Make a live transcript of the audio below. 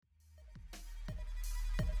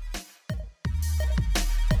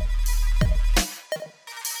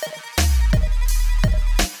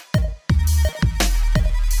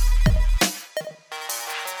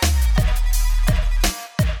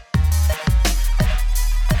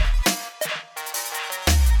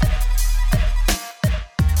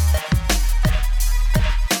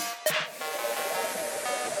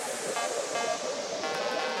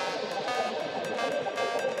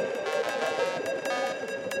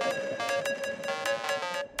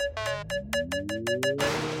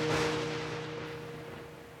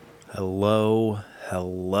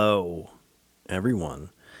everyone,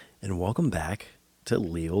 and welcome back to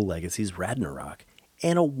Leo Legacy's Ragnarok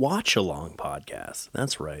and a watch-along podcast.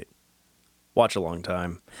 That's right, watch-along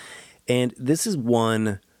time. And this is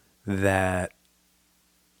one that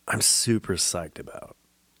I'm super psyched about.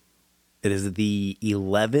 It is the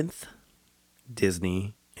 11th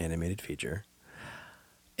Disney animated feature,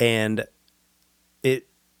 and it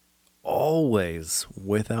always,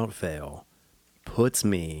 without fail, puts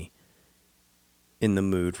me in the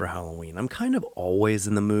mood for Halloween. I'm kind of always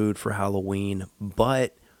in the mood for Halloween,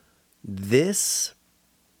 but this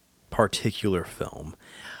particular film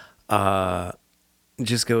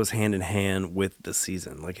just goes hand in hand with the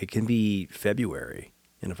season. Like, it can be February,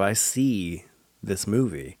 and if I see this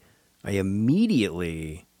movie, I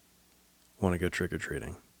immediately want to go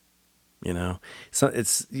trick-or-treating. You know? So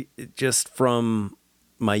it's just from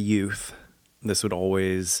my youth, this would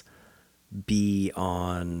always be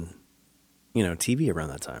on, TV around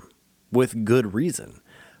that time, with good reason.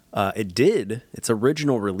 Its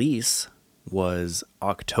original release was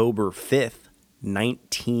October 5th,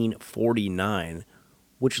 1949,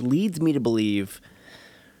 which leads me to believe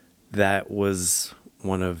that was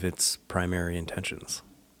one of its primary intentions,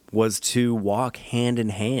 was to walk hand in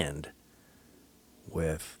hand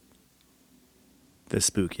with the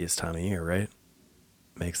spookiest time of year, right?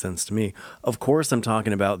 Makes sense to me. Of course, I'm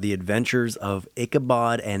talking about The Adventures of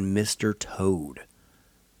Ichabod and Mr. Toad.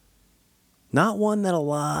 Not one that a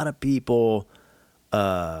lot of people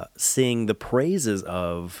sing the praises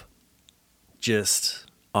of just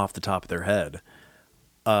off the top of their head.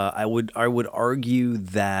 I would argue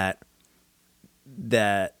that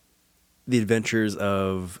The Adventures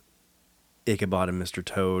of Ichabod and Mr.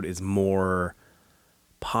 Toad is more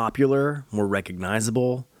popular, more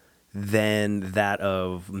recognizable than that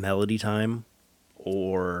of Melody Time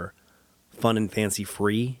or Fun and Fancy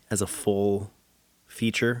Free as a full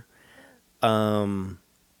feature. Yeah.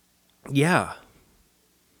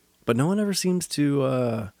 But no one ever seems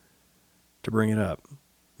to bring it up.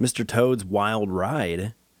 Mr. Toad's Wild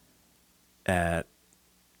Ride at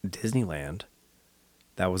Disneyland,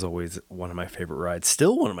 that was always one of my favorite rides.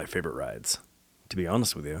 Still one of my favorite rides, to be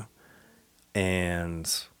honest with you. And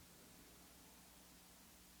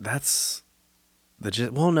that's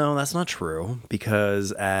no, that's not true,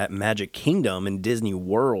 because at Magic Kingdom in Disney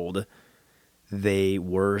World, they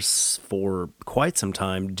were for quite some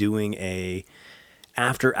time doing a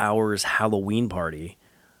after hours Halloween party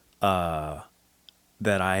that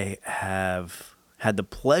I have had the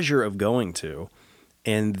pleasure of going to,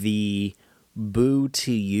 and the Boo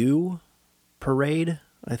to You parade,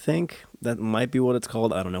 I think that might be what it's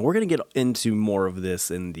called. I don't know. We're going to get into more of this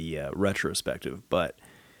in the retrospective, but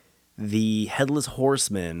the Headless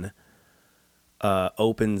Horseman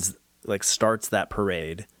starts that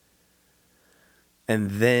parade. And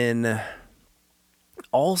then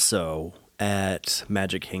also at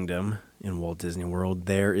Magic Kingdom in Walt Disney World,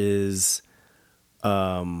 there is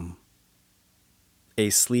a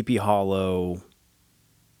Sleepy Hollow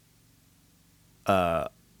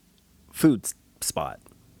food spot.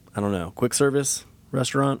 I don't know, quick service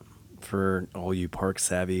restaurant for all you park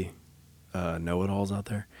savvy know-it-alls out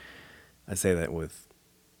there. I say that with,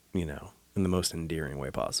 in the most endearing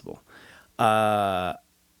way possible. Yeah.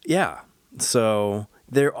 So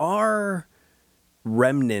there are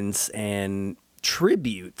remnants and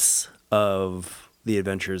tributes of The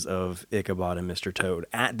Adventures of Ichabod and Mr. Toad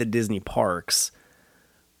at the Disney parks.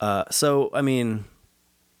 So, I mean,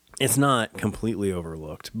 it's not completely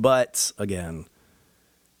overlooked, but again,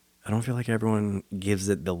 I don't feel like everyone gives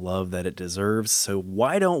it the love that it deserves. So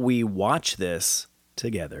why don't we watch this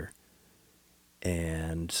together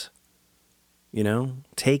and,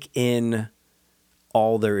 take in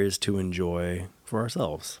all there is to enjoy for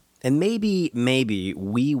ourselves. And maybe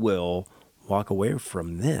we will walk away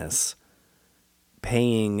from this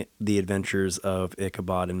paying The Adventures of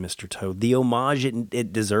Ichabod and Mr. Toad the homage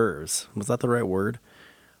it deserves. Was that the right word?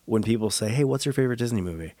 When people say, hey, what's your favorite Disney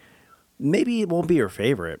movie? Maybe it won't be your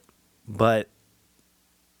favorite, but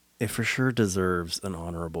it for sure deserves an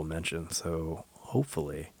honorable mention. So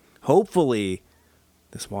hopefully,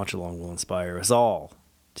 this watch-along will inspire us all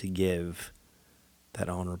to give that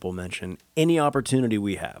honorable mention any opportunity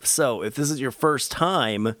we have. So if this is your first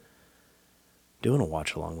time doing a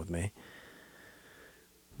watch-along with me,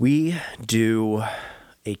 we do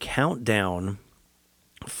a countdown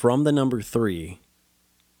from the number 3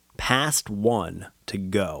 past 1 to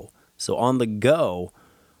go. So on the go,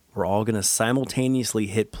 we're all going to simultaneously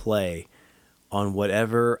hit play on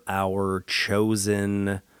whatever our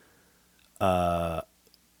chosen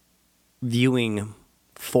viewing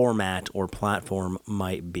format or platform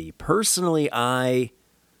might be. Personally, I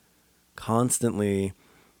constantly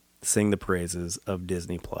sing the praises of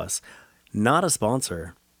Disney Plus. Not a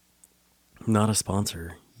sponsor. Not a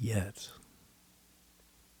sponsor yet.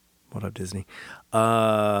 What up, Disney?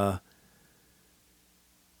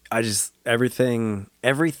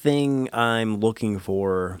 Everything I'm looking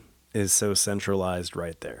for is so centralized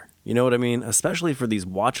right there. You know what I mean? Especially for these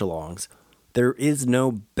watch-alongs. There is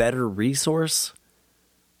no better resource,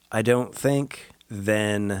 I don't think,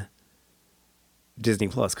 than Disney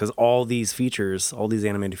Plus, because all these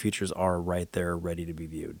animated features are right there ready to be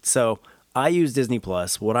viewed. So I use Disney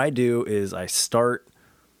Plus. What I do is I start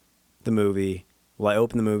the movie. I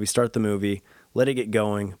open the movie, start the movie, let it get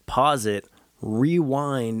going, pause it,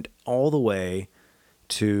 rewind all the way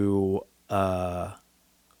to a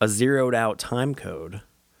zeroed out time code,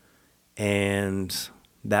 and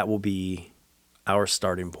that will be our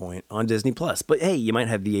starting point on Disney Plus. But hey, you might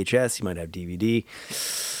have VHS, you might have DVD.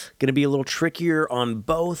 Going to be a little trickier on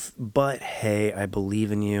both, but hey, I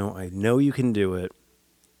believe in you. I know you can do it.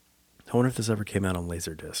 I wonder if this ever came out on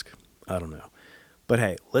Laserdisc. I don't know. But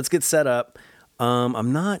hey, let's get set up.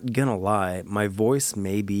 I'm not gonna lie, my voice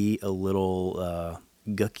may be a little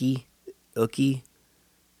gooky.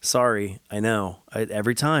 Sorry, I know.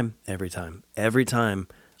 Every time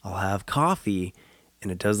I'll have coffee,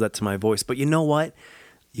 and it does that to my voice. But you know what?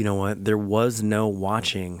 There was no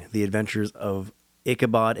watching The Adventures of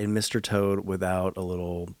Ichabod and Mr. Toad without a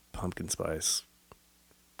little pumpkin spice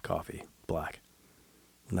coffee, black.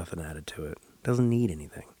 Nothing added to it. Doesn't need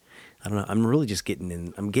anything. I don't know. I'm really just getting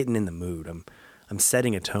in the mood. I'm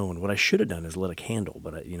setting a tone. What I should have done is lit a candle,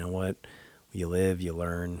 but you know what? You live, you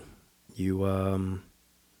learn, you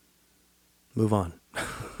move on.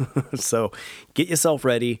 So get yourself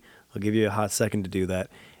ready. I'll give you a hot second to do that,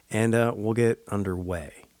 and we'll get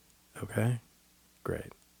underway. Okay?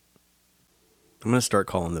 Great. I'm going to start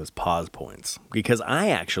calling those pause points, because I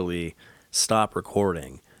actually stop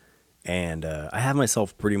recording, and I have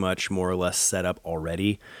myself pretty much more or less set up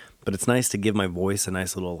already. But it's nice to give my voice a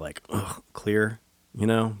nice little clear,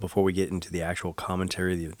 before we get into the actual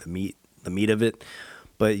commentary, the meat of it.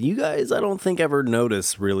 But you guys, I don't think ever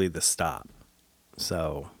notice really the stop.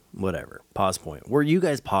 So whatever, pause point. Where you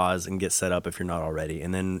guys pause and get set up if you're not already,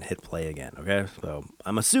 and then hit play again. Okay. So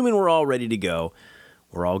I'm assuming we're all ready to go.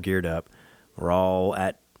 We're all geared up. We're all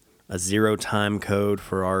at a 0 time code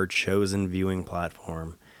for our chosen viewing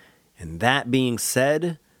platform. And that being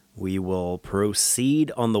said, we will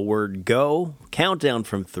proceed on the word go. Countdown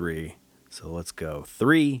from 3. So let's go.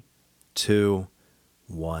 3, 2,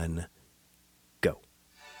 1, go.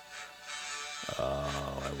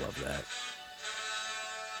 Oh, I love that.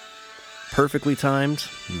 Perfectly timed?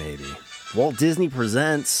 Maybe. Walt Disney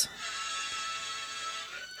Presents.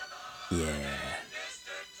 Yeah.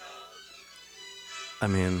 I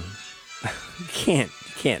mean, you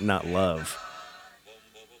can't not love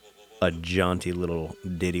a jaunty little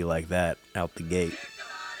ditty like that out the gate.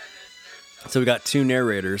 So we got 2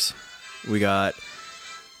 narrators. We got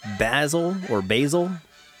Basil Rathbone.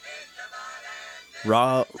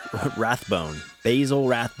 Basil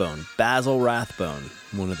Rathbone.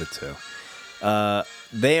 One of the 2.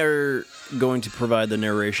 They are going to provide the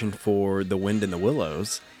narration for The Wind in the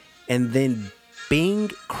Willows. And then Bing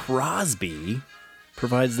Crosby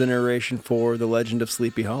provides the narration for The Legend of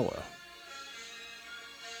Sleepy Hollow.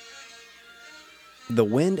 The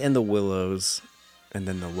Wind and the Willows, and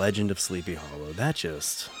then The Legend of Sleepy Hollow.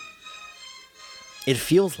 It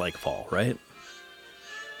feels like fall, right?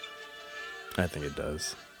 I think it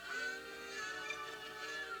does.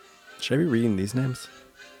 Should I be reading these names?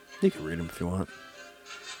 You can read them if you want.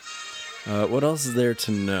 What else is there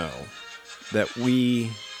to know that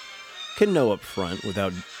we can know up front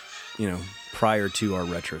without, prior to our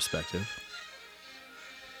retrospective?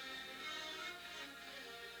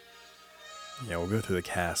 Yeah, we'll go through the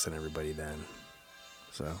cast and everybody then.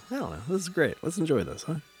 So, I don't know. This is great. Let's enjoy this,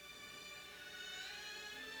 huh?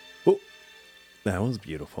 Oh, that was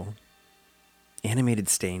beautiful. Animated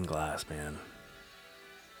stained glass, man.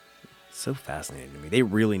 So fascinating to me. They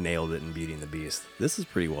really nailed it in Beauty and the Beast. This is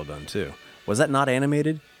pretty well done, too. Was that not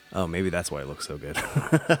animated? Oh, maybe that's why it looks so good. If you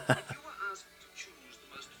were asked to choose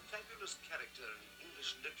the most fabulous character in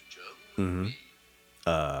English literature, who would it be?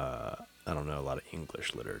 I don't know a lot of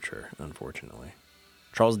English literature, unfortunately.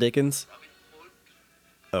 Charles Dickens? Robin Hood,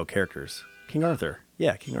 Oh, characters. King Arthur.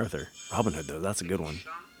 Yeah, King Arthur. Robin Hood, though. That's a good one.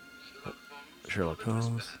 Sherlock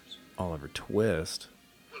Holmes. Oliver Twist.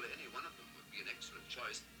 Well, any one of them would be an excellent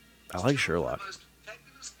choice. I like Sherlock. The most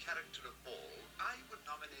fabulous character of all, I would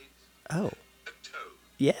nominate Oh, a Toad.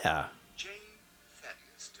 yeah. J.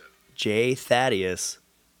 Thaddeus Toad. J. Thaddeus.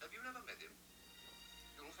 Have you never met him?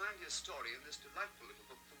 You'll find his story in this delightful little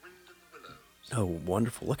book, The Wind and the Oh,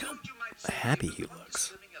 wonderful. Look how What you might say happy was he an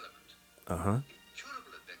looks. unslimming element. Uh-huh.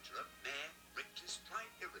 Incurable adventurer, mad, reckless, tried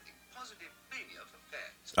everything. Positive mania for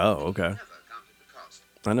fads. Oh, okay. Never counted the cost.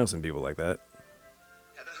 I know some people like that.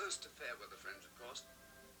 Had a host of fair weather friends, of course.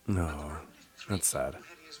 No, But there were only three that's sad. who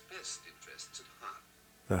had his best interests at heart.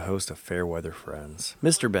 The host of Fair Weather Friends.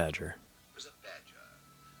 Mr. Badger. Was a badger,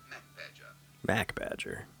 Mac Badger. Mac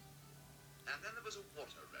Badger. And then there was a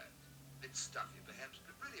water rat. Bit stuffy, perhaps,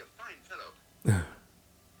 but really a fine fellow.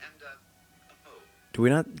 And a mole. Do we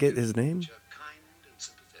not get his name? Which are kind and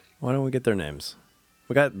sympathetic. Why don't we get their names?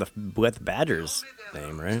 We got the Badger's Only their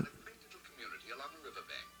name, homes right? in a quaint little community along a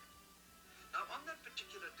riverbank. Now, on that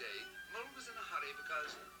particular day, Mole was in a hurry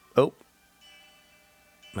because, Oh.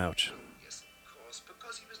 Ouch. yes, of course,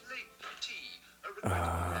 because he was late for tea. A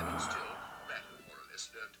regrettable habit still. Rat more or less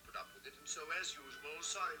learned to put up with it, and so, as usual,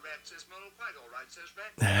 sorry, Rat, says Mole. Quite all right, says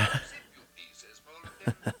Rat. Zip you be, says Mole.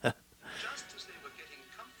 And then, just as they were getting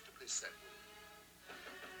comfortably settled,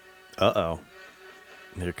 Uh-oh.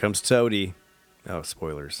 Here comes Toady. Oh,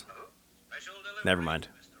 spoilers. special delivery, Never mind.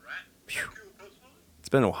 Mr. Rat. Phew. Thank you, Postman. It's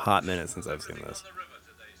been a hot minute since I've seen this. On the river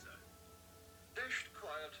today, sir. Dashed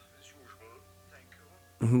quiet as usual, thank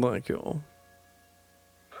you. Like, oh,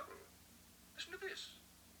 Oh, listen to this.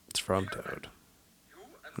 it's from Toad. You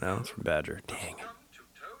and No, it's from Badger. Dang it. come to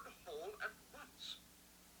Toad Hall at once.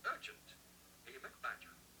 Urgent. A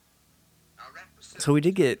McBadger. Now, Rat was So we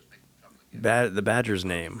did get making trouble again. the Badger's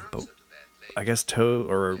name, but Answer to that lady. I guess Toad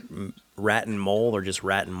or Rat and Mole are just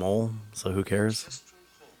Rat and Mole, so who cares? Ancestral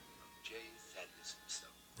home of J. Thaddeus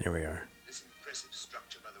himself. Here we are. This impressive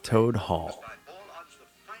structure, by the way, Toad was Hall. by all odds the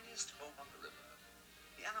finest home on the river.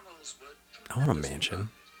 The animals were I want a tremendously mansion.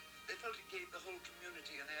 welcomed. They felt it gave the whole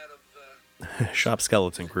community an air of Shop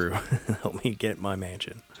Skeleton Crew. Help me get my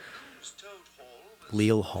mansion. to whose Toad Hall was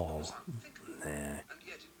Leal Hall. unthinkable. Nah. And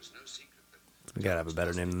yet it was no secret that We gotta have a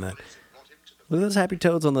better name than that. Toad's brought him to the Look at those happy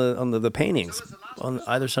toads on the paintings on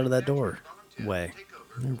either side of that door. Way.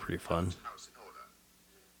 They're pretty fun. house in order.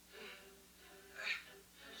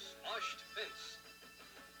 Smashed fence.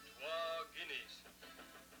 2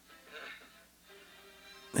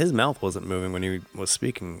 guineas. His mouth wasn't moving when he was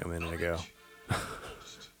speaking a minute ago.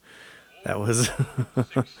 That was...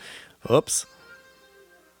 Oops.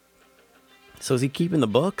 So is he keeping the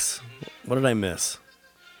books? What did I miss?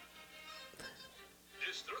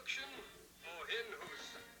 Destruction for him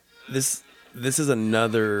who's This is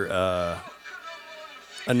another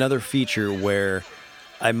feature where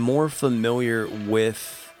I'm more familiar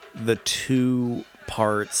with the two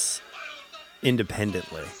parts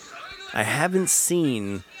independently. I haven't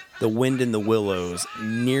seen The Wind in the Willows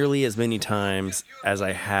nearly as many times as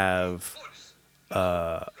I have go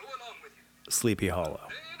along with you. Sleepy Hollow.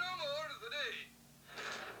 Say no more of the day.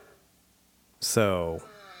 So,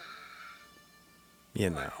 you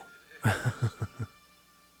know. Responsibility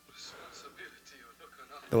of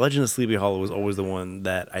looking up. The Legend of Sleepy Hollow was always the one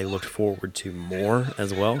that I looked forward to more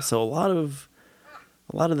as well. So a lot of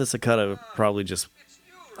this I kind of probably just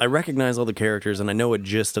I recognize all the characters and I know a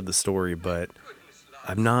gist of the story, but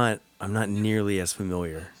I'm not nearly as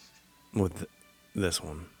familiar with this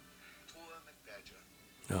one. Poor McBadger.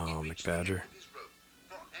 Oh, He reached McBadger. the end of his rope,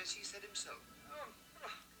 for, as he said himself,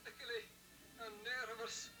 Practically a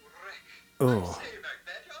nervous wreck. Oh, Say,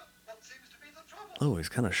 McBadger, what seems to be the trouble? oh, he's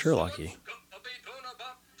kind of Sherlocky. Got to be done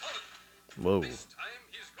about Todd. Whoa. This time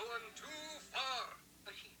he's going too far.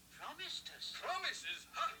 but he promised us. Promises,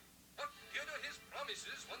 huh? What good are his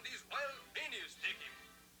promises when these wild manias take him?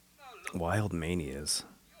 Now look, Wild manias.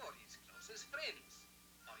 you're his closest friends.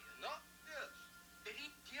 Are you not? Yes. Very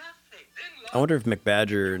dear friend. Then, I wonder if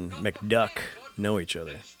McBadger and McDuck know each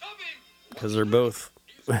other stop him. because they're both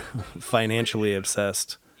financially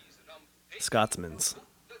obsessed He's an unpaid Scotsmans.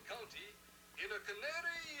 the county in a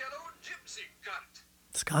canary yellow gypsy cart.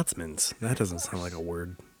 Scotsmans. That doesn't sound like a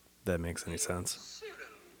word that makes any sense. Cyril.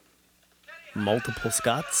 Multiple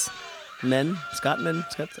Scots? Men? Scotmen?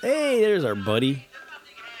 Scots? Hey, there's our buddy.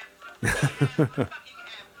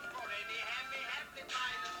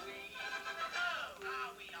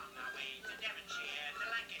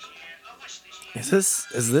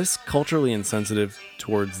 Is this culturally insensitive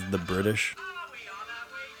towards the British?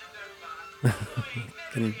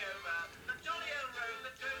 Can-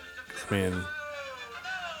 Man,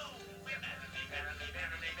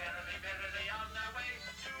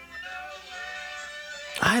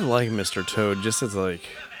 I like Mr. Toad just as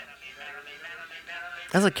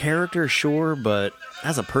as a character, sure, but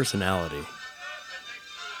as a personality.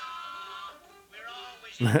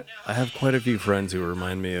 I have quite a few friends who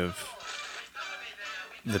remind me of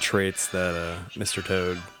the traits that Mr.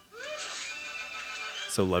 Toad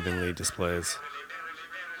so lovingly displays.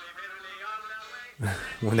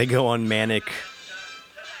 When they go on manic,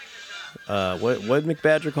 what did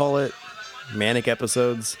McBadger call it? Manic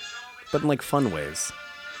episodes, but in like fun ways.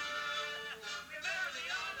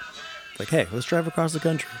 Like, hey, let's drive across the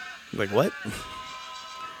country. Like, what?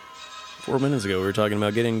 4 minutes ago, we were talking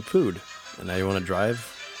about getting food, and now you want to drive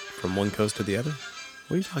from one coast to the other?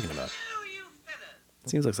 What are you talking about?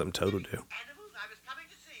 Seems like something Toad would do.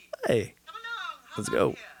 Hey, let's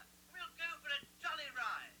go.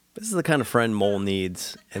 This is the kind of friend Mole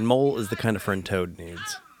needs, and Mole is the kind of friend Toad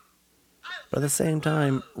needs. But at the same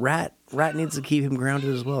time, Rat needs to keep him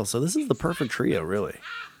grounded as well. So this is the perfect trio, really.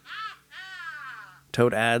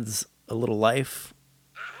 Toad adds a little life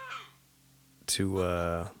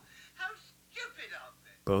to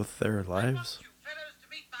both their lives.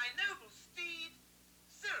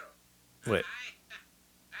 Wait.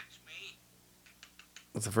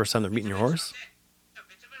 That's the first time they're meeting your horse?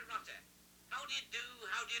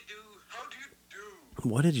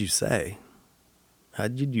 What did you say?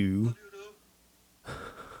 How'd you do?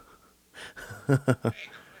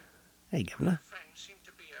 Hey, Governor.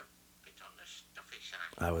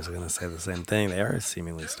 I was going to say the same thing. They are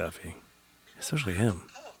seemingly stuffy. Especially him.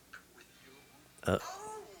 Oh,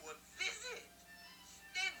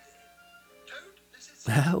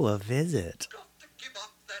 a visit.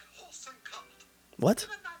 What?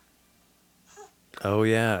 Oh,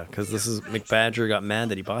 yeah, because this is McBadger got mad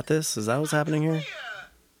that he bought this? Is that what's happening here?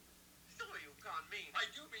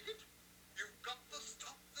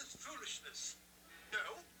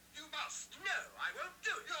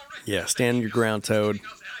 Yeah, stand your ground, Toad.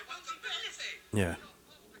 Yeah.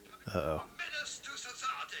 Uh-oh.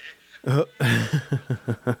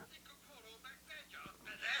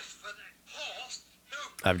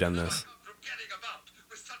 I've done this.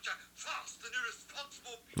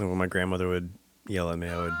 When my grandmother would yell at me,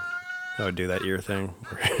 I would do that ear thing.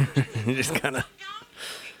 You just kind of...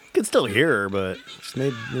 You could still hear her, but just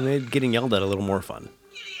made getting yelled at a little more fun.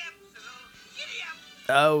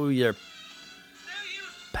 Oh, your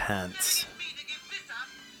pants.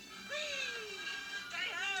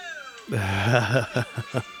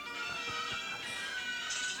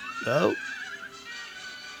 Oh.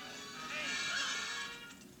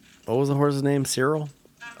 What was the horse's name? Cyril?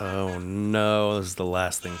 Oh no, this is the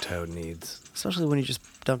last thing Toad needs. Especially when he just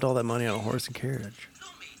dumped all that money on a horse and carriage.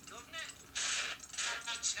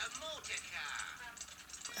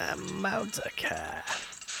 A motor car.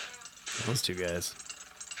 Those two guys.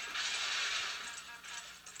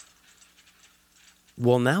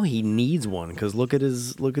 Well, now he needs one because look at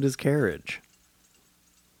his carriage.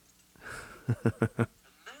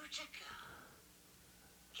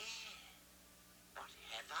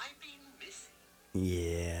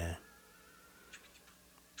 Yeah.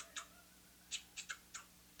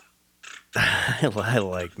 I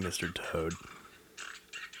like Mr. Toad.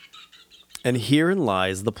 And herein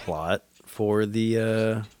lies the plot for the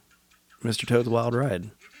Mr. Toad's Wild Ride.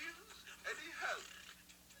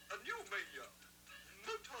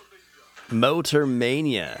 Motor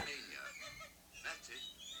Mania. That's it.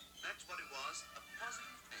 That's what it was. A positive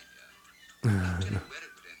mania. Don't tell you where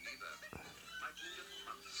it would end either. Might live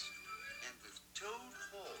months. And with Toad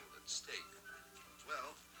Hall at stake.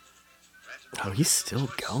 Well, Oh, he's still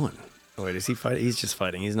going. Oh, wait, is he fighting? He's just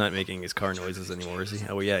fighting. He's not making his car noises anymore, is he?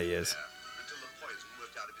 Oh, yeah, he is. until the poison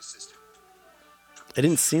worked out of his system. It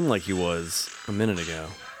didn't seem like he was a minute ago.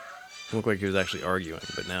 It looked like he was actually arguing,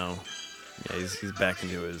 but now, yeah, he's back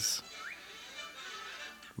into his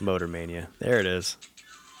motor mania. There it is.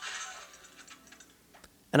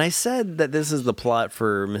 And I said that this is the plot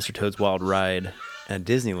for Mr. Toad's Wild Ride at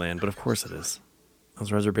Disneyland, but of course it is.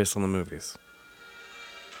 Those rides are based on the movies.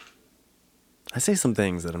 I say some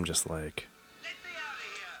things that I'm just like,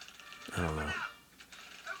 I don't know.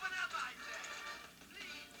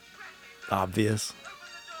 Obvious.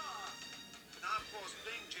 Now, of course,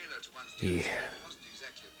 playing jailer to one's Yeah. duties wasn't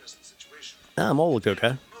exactly a pleasant situation. Mole looked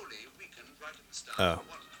okay. Molly weakened right at the start. Oh. Wanted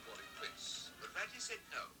to call him Prince, but Ratty said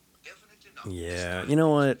no. Definitely not. Yeah, you know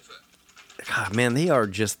what? God, man, they are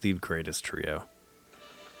just the greatest trio.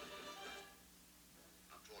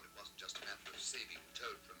 After all, it wasn't just a matter of saving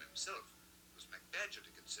Toad from himself. It was McBadger to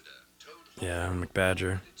consider. Toad Hall Yeah,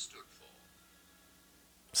 McBadger. it stood for.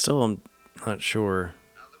 Still, I'm not sure.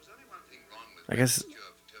 Now, there was only one thing wrong with I guess Ratty's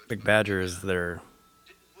cure for Toad's McBadger is their,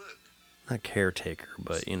 Didn't work. not caretaker,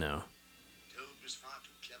 but, you know, Toad was far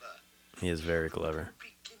too clever. he is very clever.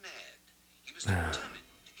 Completely mad. He was determined to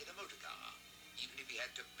get a motor car, even if he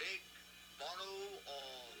had to beg, borrow, or...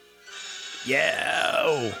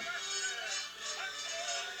 Yeah!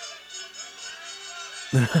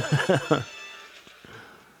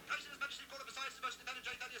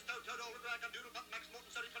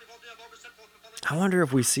 I wonder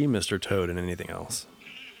if we see Mr. Toad in anything else.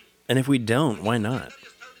 And if we don't, why not?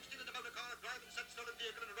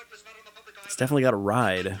 It's definitely got a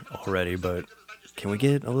ride already, but can we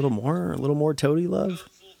get a little more Toady love?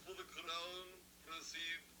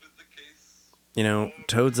 You know,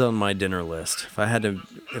 Toad's on my dinner list.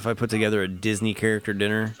 If I put together a Disney character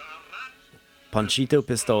dinner, Panchito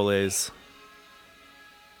Pistoles,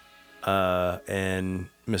 and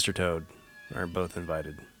Mr. Toad are both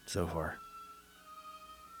invited so far.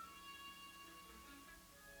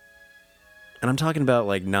 And I'm talking about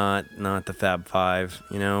like not the Fab Five,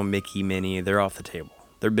 you know, Mickey, Minnie. They're off the table.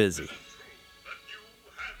 They're busy. That you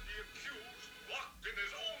had the accused locked in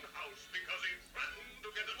his own house because he threatened to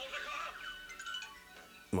get a motor car?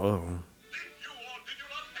 Whoa. Did you or did you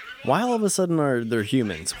not have him? Why all of a sudden they're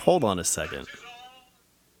humans? Hold on a second.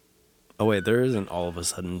 Oh wait, there isn't all of a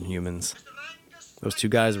sudden humans. Those two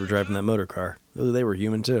guys were driving that motor car. They were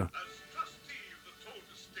human too. As trustee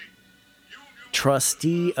of the Toad estate,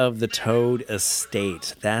 Trustee of the Toad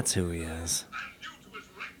Estate. That's who he is. and due to his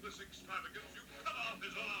reckless extravagance, you cut off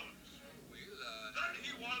his allowance. That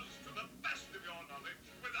he was, to the best of your knowledge,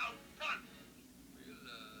 without front.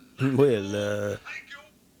 Well, Thank you.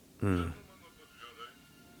 Gentlemen of the jury,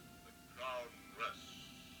 the crown rests.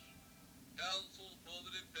 Counsel for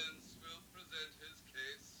the defense will present his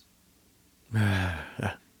case.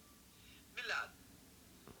 Milad,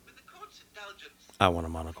 with the court's indulgence, I want a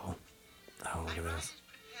monocle. Oh, look at I this. was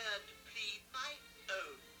prepared to plead my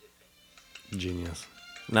own defense. Genius.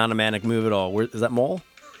 Not a manic move at all. Is that Mole?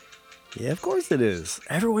 Yeah, of course it is.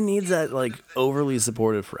 Everyone needs that, like, overly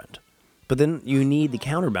supportive friend. But then you need the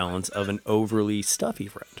counterbalance of an overly stuffy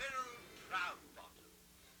friend. Phil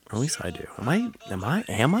Proudbottom. Or at least I do. Am I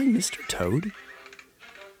Mr. Toad?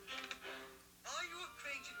 Are you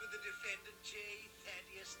acquainted with the defendant, J.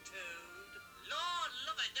 Thaddeus Toad? Lord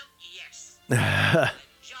love it, don't you? Yes. The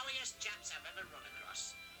jolliest chaps I've ever run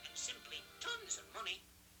across. And simply tons of money.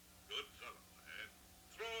 Good fellow, eh?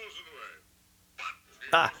 Throws it away. But he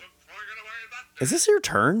Ah. wasn't throwing it away that Is this your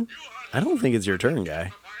turn? I don't think it's your turn, guy. day.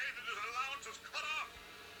 His allowance was cut off.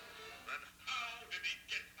 Then how did he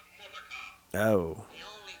get a motor car? Oh. The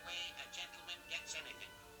only way a gentleman gets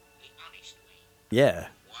anything. The honest way.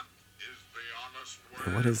 Yeah. What is the honest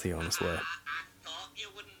way? What is the honest way? I thought you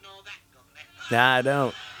wouldn't know that, Governor. Nah, I don't.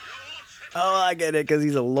 Your lordship Oh, I get it, because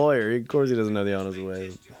he's a lawyer. Of course he doesn't know the honest way.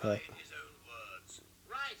 testified in his own words.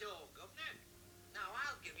 Right-o, Governor. Now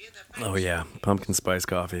I'll give you the Oh yeah, pumpkin spice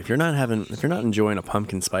coffee. If you're not enjoying a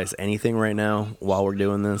pumpkin spice anything right now while we're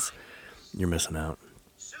doing this, you're missing out.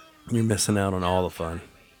 You're missing out on all the fun.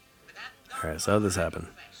 All right, so how did this happen?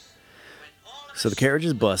 So the carriage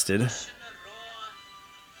is busted. They're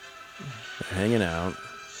hanging out.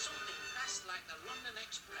 Something passed like the London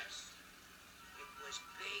Express. It was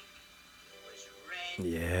big, it was red,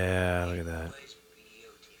 Yeah, look at that. it was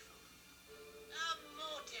beautiful. A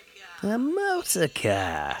motor car. A motor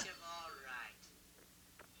car. All right.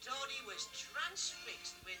 Tony was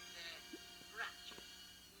transfixed with rapture.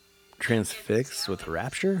 Transfixed with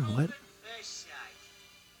rapture? What? First sight.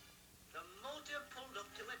 The motor pulled up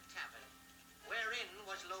to a tavern, wherein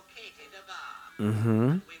was located a bar.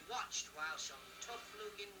 Mm-hmm. We watched while some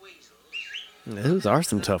tough-looking weasels. Those are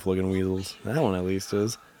some tough looking weasels. That one at least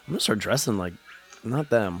is. I'm gonna start dressing like, not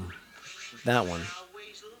them. That one. Our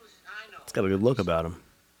weasels, I know, It's got a good look about him. and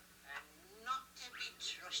not to be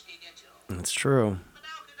trusted at all. It's true. But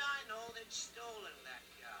how could I know they'd stolen that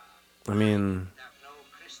car? I mean, Have no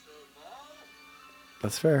crystal ball?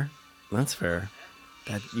 that's fair. That's fair.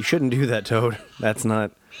 You shouldn't do that, Toad. That's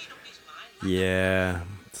not. Made up his mind. Yeah,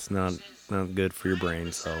 it's not good for your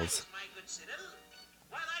brain cells. My good Cyril.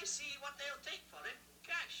 While I see what they'll take for it,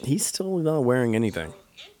 cash. He's still not wearing anything.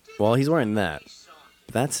 Well, he's wearing that.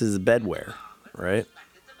 That's his bedwear, right? Back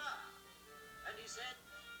at the bar. And he said,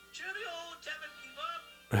 "Cheerio, tavern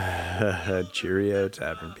keeper. Cheerio,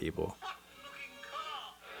 tavern people. Hot-looking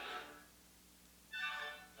car."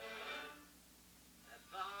 A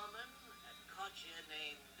barman, a codger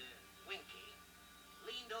named Winky,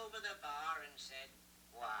 leaned over the bar and said,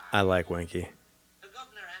 "Why?" I like Winky. The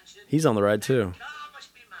governor answered, He's on the ride too. "Car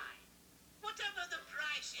must be mine. Whatever the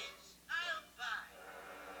price is, I'll buy."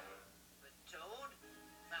 But Toad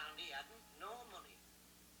found he hadn't no money.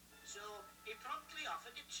 So he promptly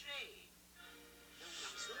offered a trade. The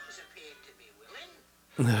weasels appeared to be willing.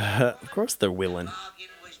 Of course they're willing. Bargain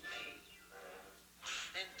was made.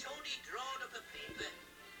 Then Tony drawed up a paper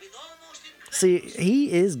with almost incredible See,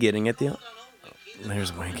 he is getting at the. hold on old Winky.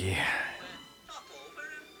 There's Winky. Pop over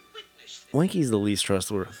and witness this. Winky's the least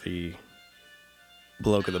trustworthy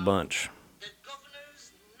bloke of the bunch. The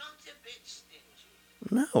governor's not a bit stingy.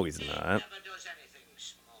 No, he's He not. never does anything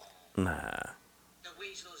Nah. The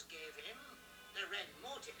weasels gave him the red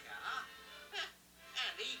motor car, and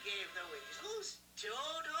he gave the weasels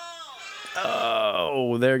Toad Hall.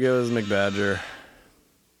 Oh, there goes McBadger.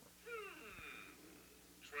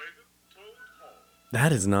 Traded Toad Hall.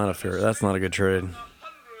 That is not a fair. That's not a good trade. £100,000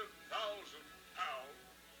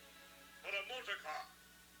 for a motor car.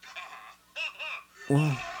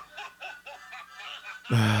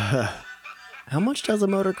 How much does a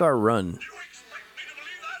motor car run? You expect me to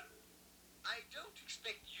believe that? I don't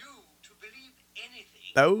expect you to believe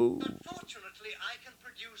anything. Oh. Unfortunately, I can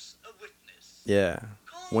produce a witness. Yeah.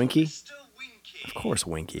 Call Winky? Mr. Winky. Of course,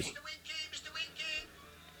 Winky. Mr. Winky, Mr. Winky.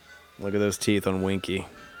 Look at those teeth on Winky.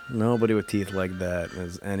 Nobody with teeth like that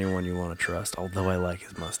is anyone you want to trust, although I like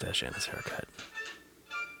his mustache and his haircut.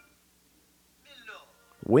 Milord,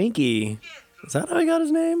 Winky? Is that how he got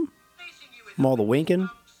his name? facing you with Maul the Winkin'? is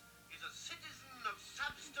a citizen of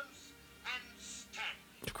substance and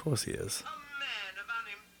standing. Of course he is. A man of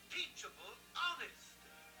unimpeachable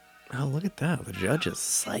honesty. Oh, look at that. The judge is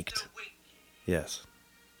psyched. Mr. Winky, Yes. do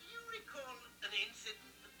you recall an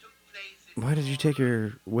incident that took place in Why did you take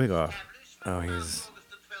your wig off? establishment Oh, on he's August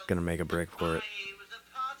the 12th? gonna make a break for it. I was a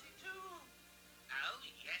party too. Oh,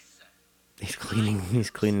 yes, sir. He's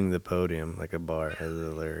cleaning the podium like a bar. That's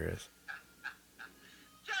hilarious.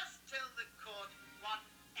 Just tell the court what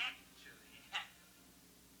actually happened.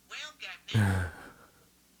 Well, Governor,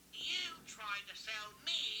 you tried to sell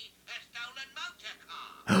me a stolen motor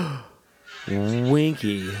car.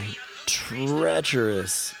 Winky.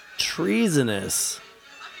 Treacherous. Treasonous.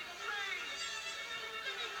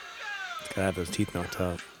 He's gotta have those teeth knocked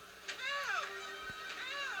out.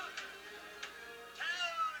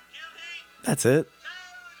 That's it.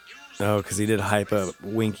 Oh, because he did hype up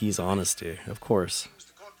Winky's honesty. Of course.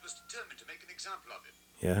 The court was determined to make an example of him.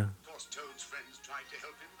 Yeah. Of course, Toad's friends tried to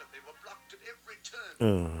help him, but they were blocked at every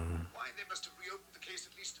turn. Why, they must have reopened the case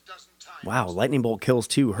at least a dozen times. Wow, lightning bolt kills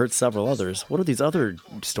two, hurts several others. What are these other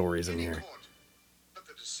stories in here? But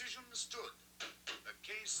the decision stood. The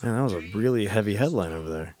case Man, that was a really heavy headline over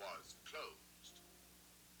there. was closed.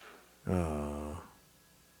 Oh.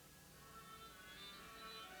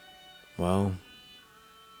 Well,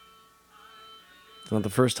 it's not the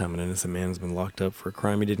first time an innocent man has been locked up for a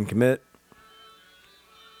crime he didn't commit.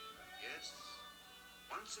 Yes,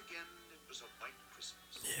 once again it was a white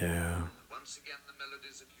Christmas. Yeah. And once again the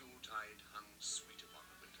melodies of Yuletide hung sweet upon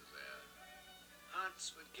the winter's air.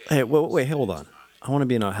 Hearts were gay. Hey, wait, hold on. I want to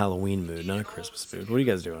be in a Halloween mood, not a Christmas mood. What are you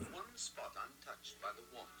guys doing? One spot untouched by the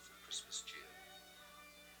warmth of Christmas cheer.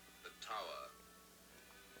 The tower,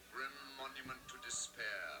 grim monument to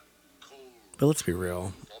despair, cold. But let's be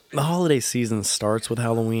real. The holiday season starts with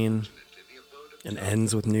Halloween The abode of and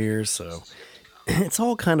ends with New Year's, so it's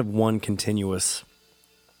all kind of one continuous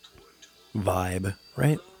vibe,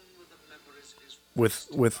 right? the memories of his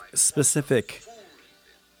With specific full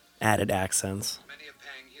reaping. added accents. Many a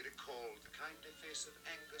pang he recalled the kindly face of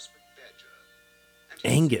Angus McBadger. And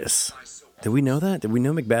his Angus. eyes so Did we know that? Did we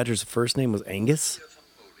know McBadger's first name was Angus? often from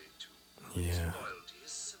Molly too. His Yeah. loyalty,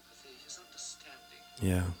 his sympathy, his understanding.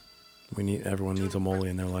 Yeah. Everyone needs a Molly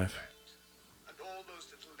in their life. And all those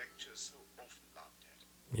little lectures so often laughed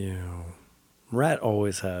at. Yeah. Rat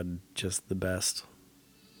always had just the best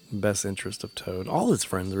interest of Toad. All his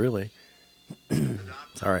friends, really.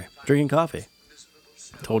 Sorry. Drinking coffee. Miserable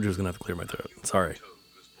self Told you I was going to have to clear my throat. Sorry. Toad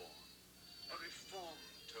was born. A reformed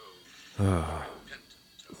Toad. A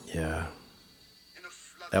repentant Toad. Yeah. In a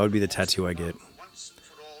flood That would be the of tattoo I get. once and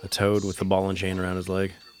for all A toad with the ball and chain around his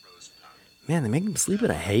leg. primrose plant. Man, they make him sleep in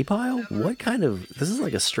a hay pile? What kind of... This is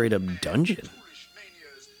like a straight up dungeon. Foolish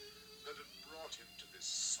manias that had brought him to this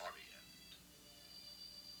sorry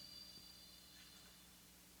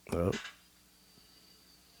end. Oh.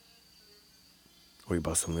 We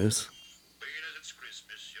bust him loose. Being as it's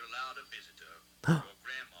Christmas, you're allowed a visitor. Your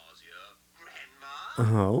grandma's here.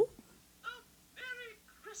 Grandma? Oh? Oh, Merry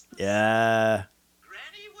Christmas. Yeah.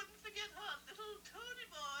 Granny wouldn't forget her little Tony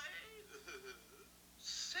boy.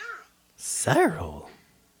 Sarah. Cyril.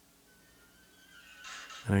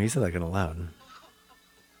 Oh, he said that kind of loud.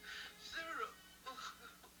 Sarah.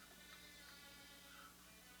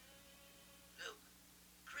 Look,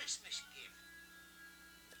 Christmas gift.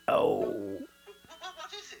 Oh.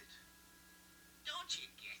 What is it? Don't you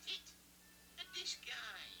get it? A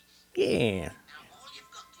disguise. Yeah. Now all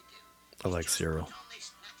you've got to do I like is Cyril. put on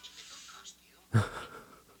this nutty little costume.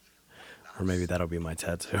 Or maybe that'll be my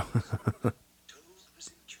tattoo. Toad was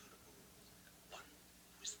incurable. One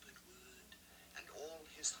whispered word, and all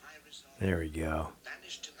his high resolve There we go.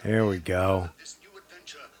 vanished in the There we mad go. world of this new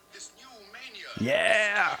adventure, this new mania.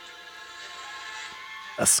 Yeah.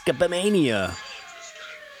 A skipomania.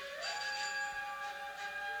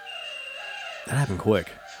 That happened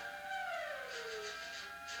quick.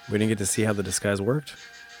 We didn't get to see how the disguise worked.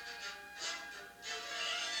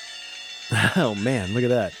 Oh man, look at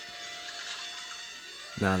that.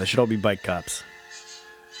 Nah, they should all be bike cops.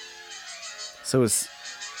 So is...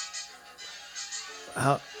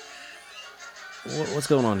 What's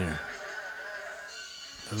going on here?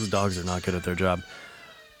 Those dogs are not good at their job.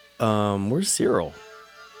 Where's Cyril?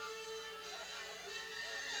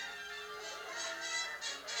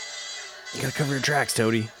 You gotta cover your tracks,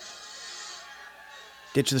 Toady.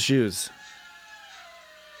 Ditch the shoes.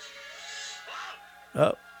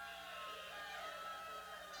 Oh.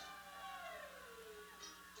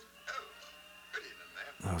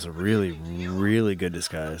 That was a really, really good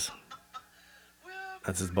disguise.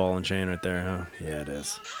 That's his ball and chain right there, huh? Yeah, it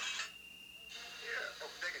is.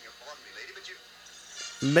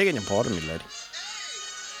 Begging your pardon me, lady.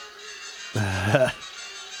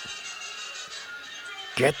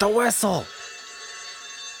 Get the whistle!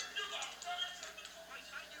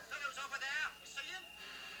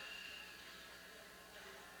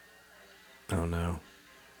 Oh no.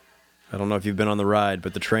 I don't know if you've been on the ride,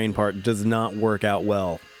 but the train part does not work out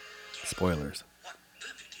well. Spoilers.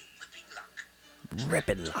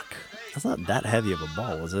 Ripping luck. That's not that heavy of a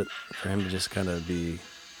ball, was it? For him to just kind of be...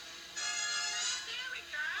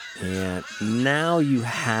 And now you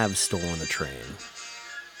have stolen a train.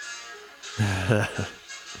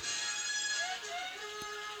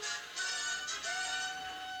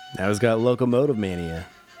 Now he's got locomotive mania.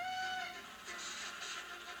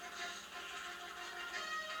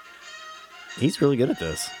 He's really good at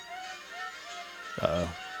this. Uh-oh.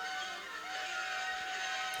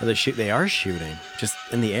 Are they shoot? They are shooting. Just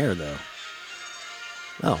in the air, though.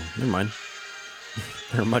 Oh, never mind.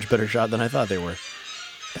 They're a much better shot than I thought they were.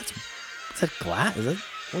 Is that glass? Is it?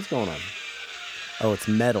 What's going on? Oh, it's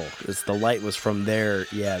metal. It's the light was from there.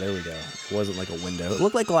 Yeah, there we go. It wasn't like a window. It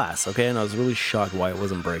looked like glass, okay? And I was really shocked why it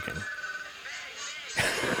wasn't breaking.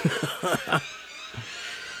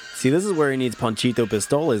 See, this is where he needs Panchito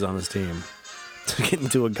Pistoles on his team. To get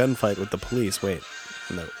into a gunfight with the police. Wait.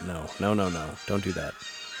 No. Don't do that.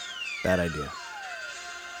 Bad idea.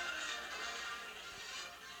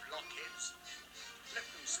 Blockheads. Let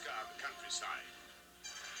them scour the countryside.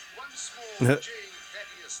 Once more, Jane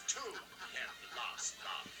Thaddeus Toad can last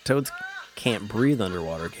long. Toads can't breathe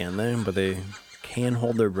underwater, can they? But they can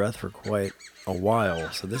hold their breath for quite a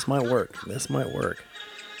while. So this might work.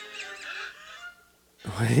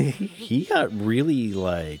 He got really,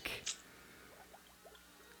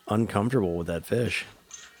 uncomfortable with that fish.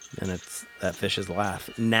 And it's that fish's laugh.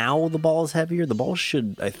 Now the ball is heavier. The ball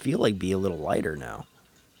should, I feel like, be a little lighter now.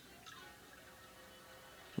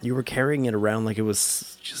 You were carrying it around like it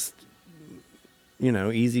was just,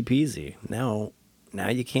 easy peasy. Now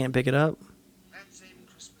you can't pick it up. That same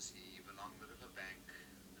Christmas Eve, along the river bank,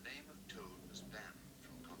 the name of Toad was banned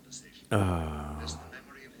from conversation. Lest the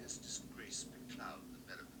memory of his disgrace becloud the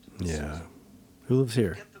merriment of the Yeah. season. Who lives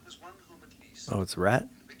here? Yet there was one home at least, Oh, it's Rat? in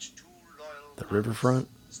which two loyal The hearts riverfront?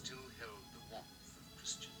 still held the warmth of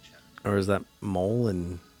Christian charity. Or is that Mole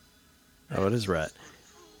and... Oh, it is Rat.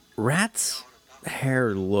 Rat's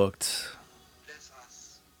hair looked... Bless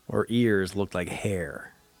us Or ears looked like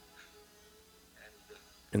hair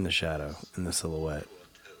and in the shadow, in the silhouette. poor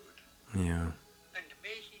Toad. Yeah. And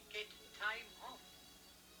may he get time off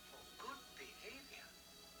for good behavior.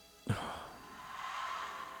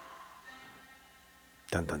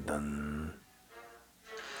 Dun dun dun.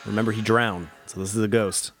 Remember, he drowned, so this is a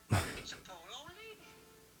ghost. It's a poor old lady.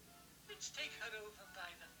 Let's take her over by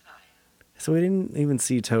the fire. So we didn't even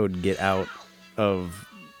see Toad get out of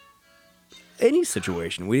any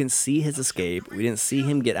situation. We didn't see his escape. We didn't see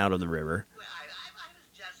him get out of the river. Well, I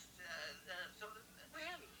was just, well,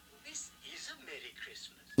 this is a Merry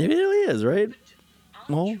Christmas. It really is, right? Aren't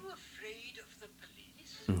Well- you afraid of the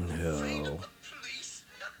police? Afraid No. of the police?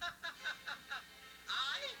 I,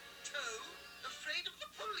 Toad, afraid of the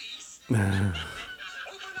police?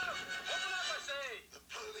 Open up, I say!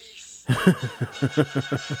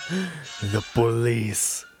 The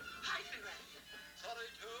police. Hide me, Rat. Sorry,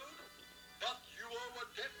 Toad, but you owe a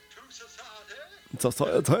debt to society. It's a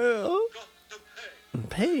Got to pay.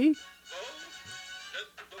 Pay? So, let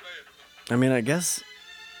the man. I mean, I guess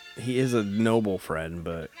he is a noble friend,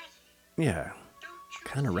 but yeah,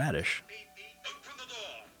 kind of radish. Open the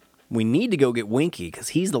door. We need to go get Winky because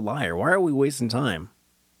he's the liar. Why are we wasting time?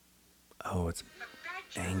 Oh, it's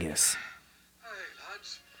Angus. Hey,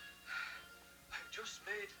 lads. I've just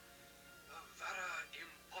made a very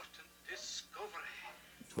important discovery.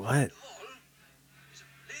 What? Hall is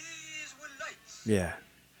ablaze with lights Yeah.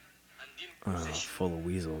 and in Oh, possession full of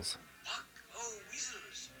weasels. pack of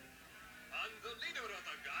weasels. And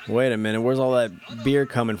Wait a minute, where's all that beer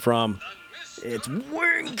coming from? It's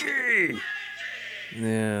Winky!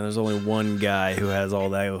 Yeah, there's only one guy who has all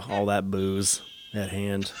that booze at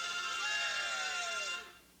hand.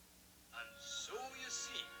 And so you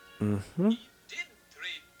see, Mm-hmm. he did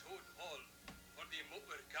trade Toad Hall for the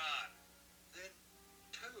motor car. Then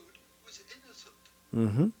Toad was innocent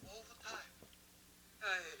Mm-hmm. all the time. Aye,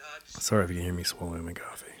 lads, Sorry if you can hear me swallowing my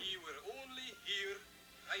coffee. he were only here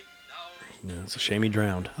right now. Yeah, it's a shame he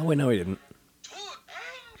drowned. Oh, wait, no, he didn't. Toad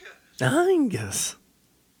Angus! Angus!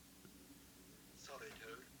 Sorry,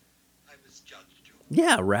 Toad. I misjudged you.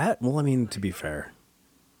 Yeah, rat. Well, I mean, to be fair,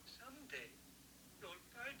 Someday, you'll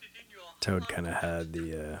find it in your Toad heart kind of had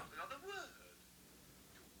the another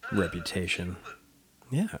word. reputation.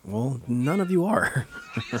 Yeah, well, none of you are.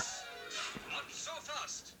 Yes, not so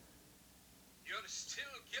fast. You're still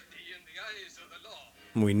guilty in the eyes of the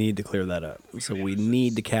law. We need to clear that up. So we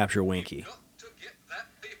need to capture Winky. Got to get that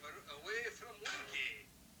paper away from Winky.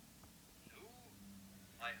 No,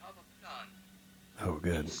 I have a plan. Oh,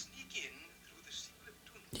 good. Sneak in through the secret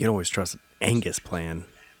tunnel. You can always trust Angus' plan.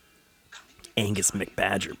 Angus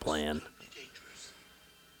McBadger plan. Dangerous.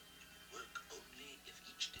 It will work only if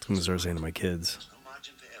each I'm going to start saying to my kids. There's no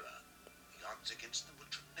margin for error. The odds against them were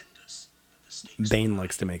tremendous, but the stakes Bane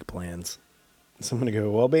likes to make plans. So I'm going to go,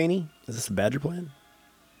 well, Baney, is this a Badger plan?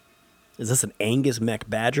 Is this an Angus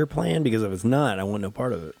McBadger plan? Because if it's not, I want no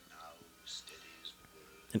part of it. now steadies the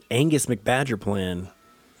world. An Angus McBadger plan,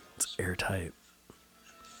 it's airtight.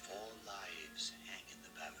 4 lives hang in the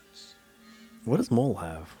balance. What does Mole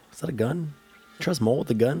have? Is that a gun? Trust Mole with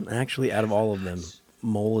the gun? Actually, out of all of them,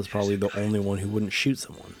 Mole is probably the only one who wouldn't shoot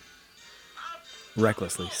someone.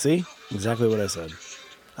 Recklessly. See? Exactly what I said.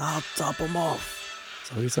 I'll top him off. Is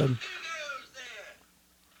that what he said?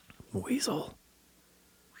 Weasel.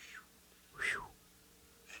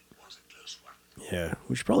 It was a close one. Yeah,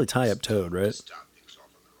 we should probably tie up Toad, right? Start things off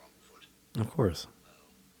on the wrong foot. Of course.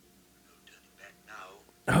 No turning back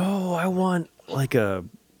now. Oh, I want like a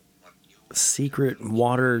What you secret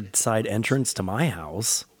water side entrance to my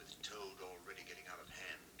house. with Toad already getting out of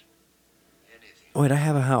hand. Anything. Wait, I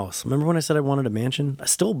have a house. Remember when I said I wanted a mansion? I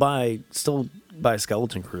still buy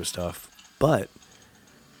Skeleton Crew stuff, but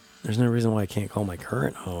there's no reason why I can't call my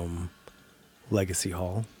current home Legacy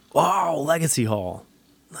Hall. Oh, Legacy Hall.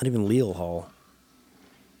 Not even Leal Hall.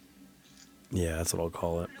 Yeah, that's what I'll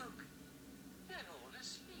call it. They're all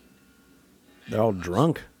asleep. They're all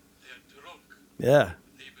drunk. They're drunk. Yeah.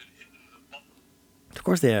 They've been hitting the bottle. Of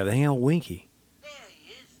course they have. They hang out with Winky. There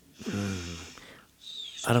he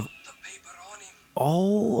is. Out of The paper on him.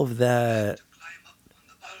 all of that Climb up on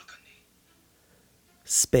the balcony.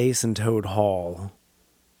 space in Toad Hall,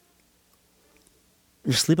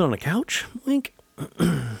 you're sleeping on a couch, Wink?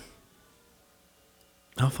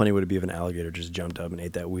 How funny would it be if an alligator just jumped up and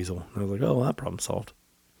ate that weasel? I was like, oh, well, that problem solved.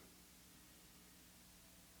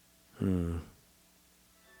 Think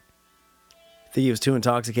he was too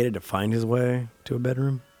intoxicated to find his way to a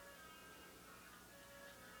bedroom?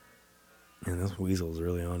 And this weasel's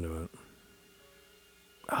really onto it.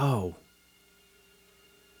 Oh.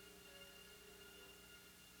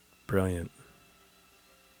 Brilliant.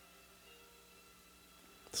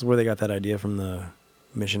 This is where they got that idea from the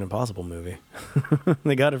Mission Impossible movie.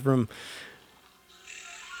 They got it from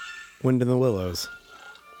Wind in the Willows.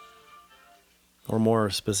 Or more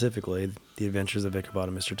specifically, The Adventures of Ichabod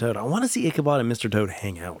and Mr. Toad. I want to see Ichabod and Mr. Toad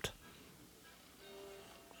hang out.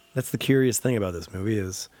 That's the curious thing about this movie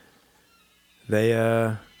is they,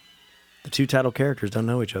 the two title characters don't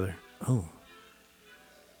know each other. Oh.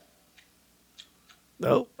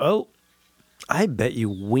 Oh. I bet you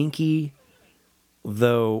Winky,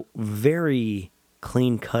 though very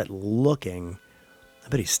clean-cut looking, I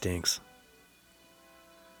bet he stinks.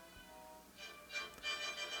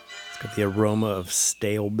 It's got the aroma of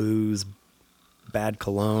stale booze, bad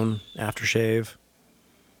cologne, aftershave.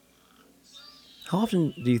 How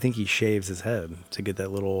often do you think he shaves his head to get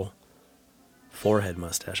that little forehead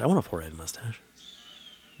mustache? I want a forehead mustache.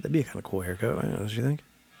 That'd be a kind of cool haircut, right? Don't you think?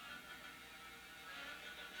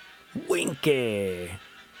 Winky!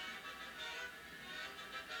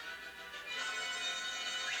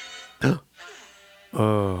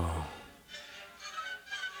 Oh.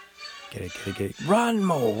 Get it. Run,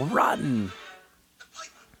 Mole, run! The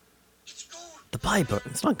piper. It's gone. The pipe,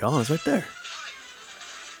 it's not gone, it's right there.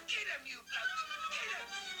 Get him, you bloke. Get him.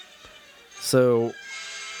 So,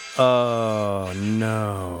 oh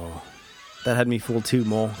no. That had me fooled too,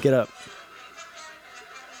 Mole. Get up.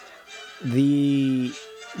 The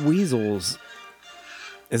weasels,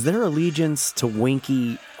 is their allegiance to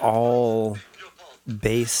Winky all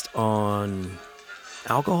based on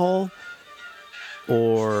alcohol?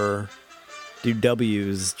 Or do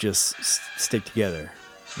W's just stick together?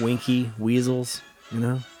 Winky Weasels, you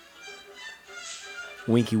know?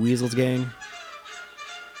 Winky Weasels gang.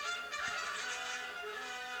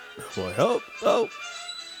 Oh boy. Oh.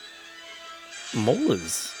 Mole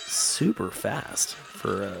is super fast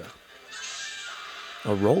for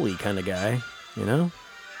a rolly kind of guy, you know?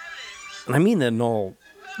 And I mean that in all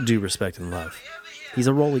due respect and love. He's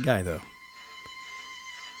a rolly guy, though.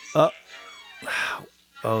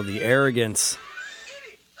 Oh, the arrogance.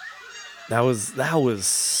 That was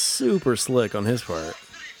super slick on his part.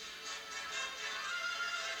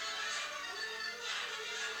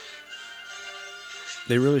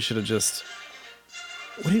 They really should have just...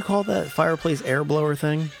 What do you call that fireplace air blower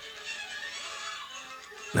thing?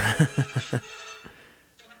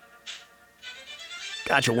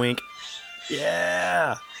 Gotcha, Wink.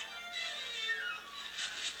 Yeah.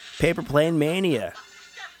 Paper plane mania.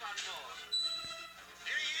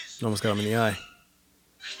 Almost got him in the eye.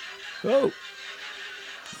 Oh.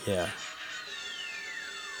 Yeah.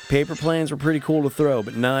 Paper planes were pretty cool to throw,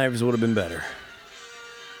 but knives would have been better.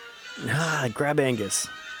 Grab Angus.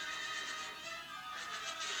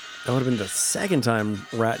 That would have been the second time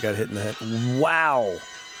Rat got hit in the head. Wow.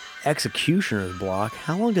 Executioner's block.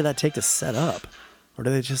 How long did that take to set up? Or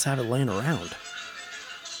do they just have it laying around?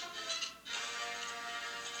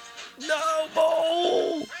 No,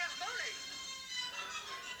 Bull!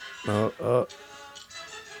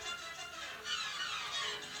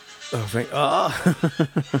 Oh, thank...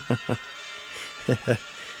 Oh!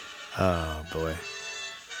 Oh, boy.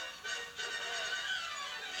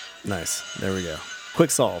 Nice. There we go.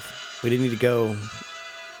 Quick solve. We didn't need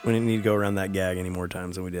to go around that gag any more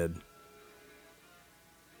times than we did.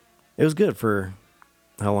 It was good for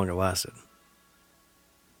how long it lasted.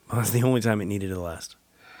 Well, that's the only time it needed to last.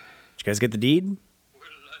 Did you guys get the deed? Well,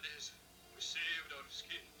 laddies, we saved our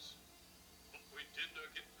skins, but we did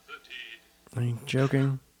not get the deed. Are you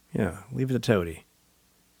joking? Yeah, leave it to Toady.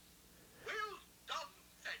 Well done,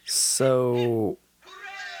 thank you. So,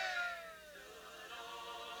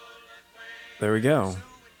 there we go. So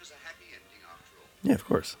it was a happy ending after all. Yeah, of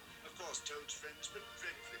course. Of course, Toad's friends were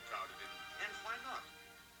dreadfully proud of him. And why not?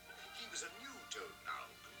 He was a new Toad now,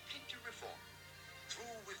 completely reformed.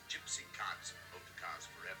 Through with gypsy carts, motor cars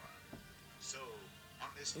forever. So, on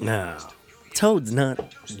this No, list of New Year's, Toad's not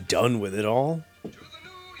done with it all. To the new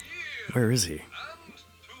year Where is he? and to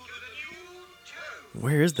the new Toad.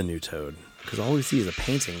 Where is the new Toad? Because all we see is a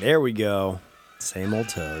painting. There we go. Same old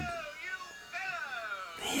Toad.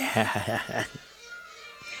 Yeah. I'll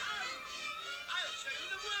show you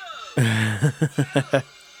the world.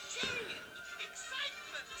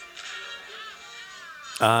 Excitement.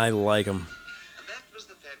 I like him. And that was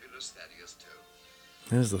the fabulous Thaddeus Toad.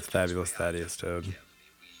 This is the fabulous Thaddeus Toad. We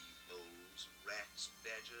moles, rats,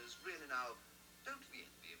 badgers, really now, don't we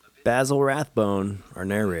envy him a bit? Basil Rathbone, our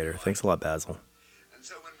narrator. Thanks a lot, Basil. And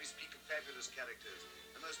so when we speak of fabulous characters,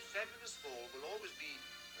 the most fabulous of all will always be,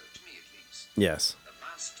 to me at least, Yes. the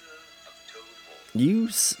master of Toad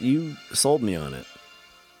Hall. You sold me on it. Yes.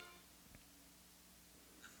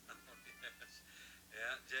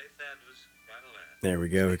 Yeah, J. Thad was quite a lad. There we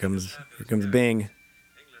go. Here comes Bing.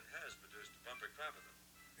 England has produced a bumper crop of them.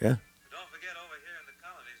 Yeah. But don't forget, over here in the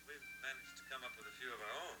colonies, we've managed to come up with a few of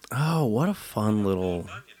our own. Oh, what a fun little...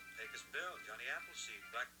 Bunyan, Pecos Bill, Johnny Appleseed,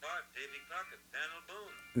 Black Bart, Davy Crockett, Daniel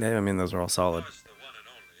Boone. Yeah, I mean, those are all Of solid. course, the one and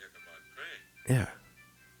only Ichabod Crane. Yeah.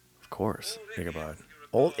 Of course. Ichabod. if you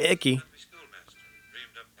recall, Old Icky. country schoolmaster,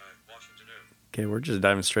 dreamed up by Washington Irving. Okay, we're just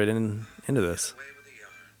diving straight into this. Away with the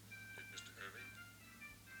yarn, did Mr. Irving.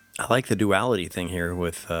 I like the duality thing here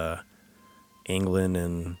with England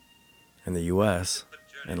and the U.S.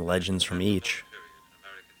 and legends from each. Period in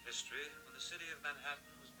American history when the city of Manhattan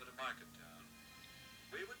was but a market town.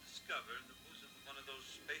 We would discover in the bosom of one of those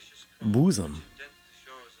spacious coves Bosom. which indent the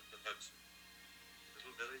shores of the Hudson, a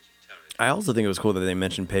little village of Terry. I also think it was cool that they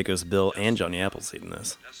mentioned Pecos Bill and Johnny Appleseed in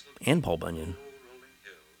this. And Paul Bunyan. Rolling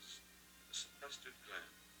hills, the sequestered glen.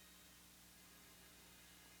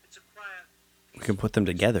 It's a quiet, We can put them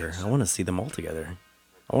together. I want to see them all together.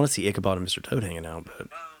 I want to see Ichabod and Mr. Toad hanging out, but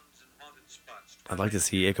bounds and haunted spots. I'd like to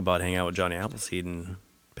see Ichabod hang out with Johnny Appleseed and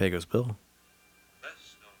Pecos Bill.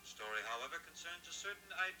 Best known story, however, concerns a certain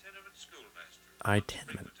itinerant schoolmaster who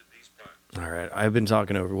Itinerant. frequented these parts. All right, I've been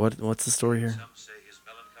talking over. What's the story here? Some say his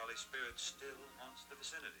melancholy spirit still haunts the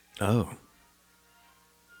vicinity. Oh.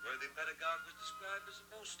 The worthy pedagogue was described as a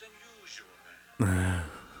most unusual man.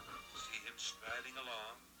 See him striding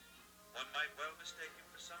along, one might well mistake him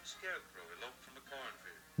for some scarecrow eloped from a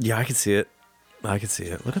cornfield. Yeah, I can see it. I can see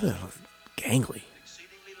it. Look at that. Gangly.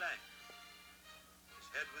 Exceedingly lank. His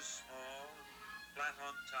head was small, flat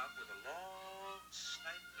on top with a long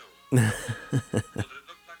snipe nose. So that it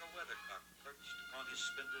looked like a weathercock perched upon his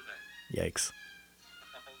spindle neck. Yikes.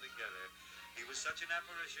 Altogether, he was such an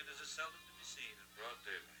apparition as is seldom to be seen in broad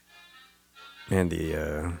daylight. And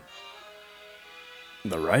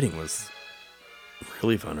the writing was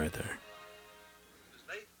really fun right there. It was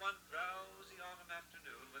late one drowsy autumn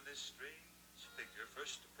afternoon when this strange figure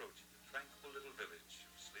first approached the tranquil little village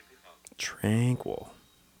of Sleepy Hollow. Tranquil.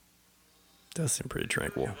 Does seem pretty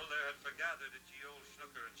tranquil. People there had forgathered at the old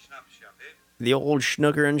Schnooker and Schnapp shop, eh? The old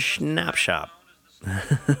Schnooker and Schnapp shop.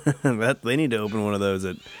 They need to open one of those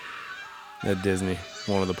at Disney,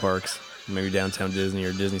 one of the parks. Maybe downtown Disney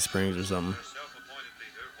or Disney Springs or something. Their self-appointed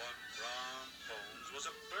leader, one Brom Bones, was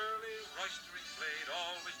a burly, roistering blade,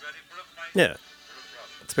 always ready for a fight. Yeah. or a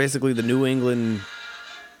problem. It's basically the New England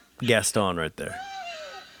Gaston right there.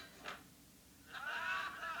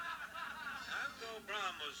 And though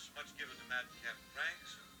Brom was much given to madcap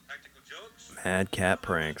pranks and practical jokes, Madcap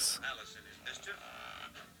pranks. malice in his mischief,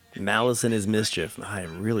 Malice in his mischief. I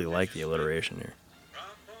really like the alliteration here. Brom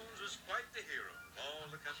Bones was quite the hero of all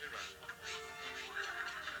the country running.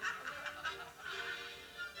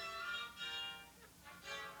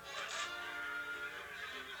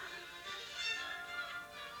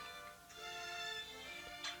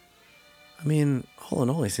 I mean, all in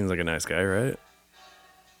all, he seems like a nice guy, right?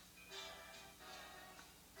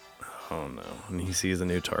 Oh no. And he sees a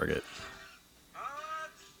new target.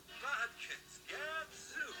 Odds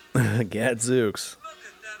bodkins, Gadzooks. gadzooks. Look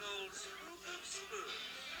at that old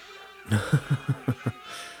spook.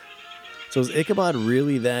 So is Ichabod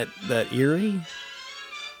really that eerie?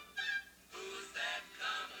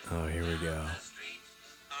 Oh, here we go. Are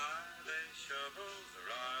they shovels or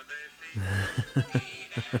are they feet?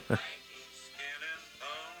 Skin and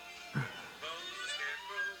bone. Clothes the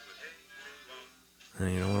scarecrow with hay to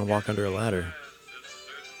own. You don't want to walk under a ladder. Has a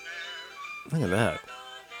certain air. Look at that.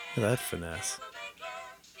 Look at that finesse.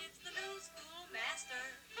 It's the new schoolmaster.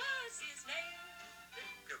 What's his name?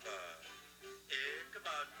 Ichabod.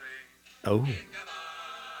 Ichabod Crane. Oh.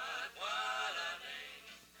 Ichabod, what a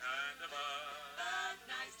name. Kind of odd. But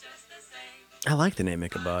nice just the same. I like the name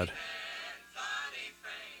Ichabod. And funny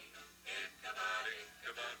frame. Ichabod,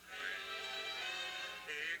 Ichabod Crane.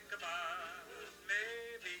 Ichabod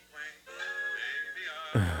may be quaint, maybe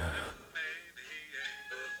odd, maybe he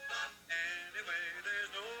ain't. Anyway,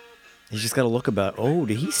 there's no He's just got to look about. Oh,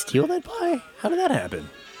 did he steal that pie? How did that happen?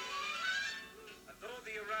 And though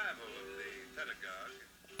the arrival of the pedagogue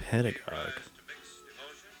Pedagogue. rise to mixed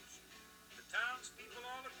emotions, the townspeople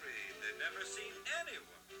all agreed they'd never seen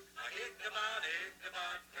anyone like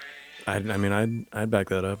Ichabod Crane. I mean, I'd back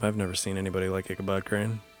that up. I've never seen anybody like Ichabod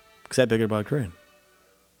Crane, except Ichabod Crane.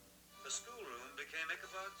 The schoolroom became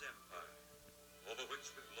Ichabod's empire, over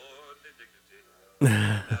which with lordly dignity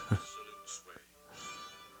and absolute sway.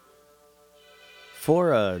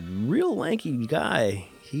 For a real lanky guy,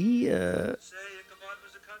 he Say Ichabod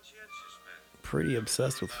was a conscientious man. pretty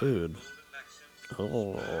obsessed with food. Golden maxim,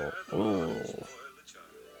 Oh, spare the oh. rod and spoil the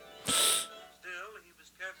child. Still, he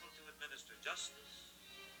was careful to administer justice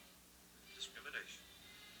and discrimination.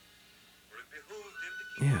 For it behooved him to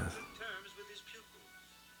keep Yeah. on good terms with his pupils,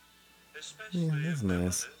 especially Yeah, that's if their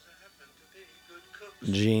nice. mothers happened to be good cooks.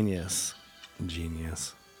 Genius.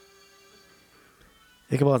 Genius.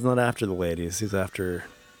 Ichabod's not after the ladies. He's after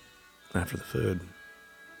the food.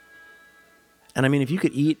 And I mean, if you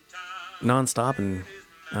could eat nonstop and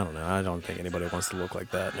I don't know, I don't think anybody wants to look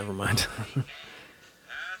like that. Never mind.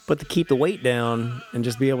 But to keep the weight down and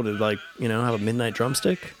just be able to have a midnight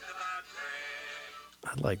drumstick,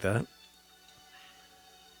 I'd like that.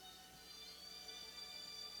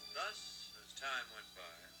 Thus, as time went by,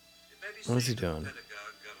 it may be What is he seen that the doing? pedagogue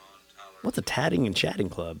got on tolerably. What's a tatting and chatting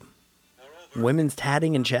club? Moreover, Women's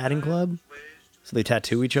tatting and chatting club? ways to So they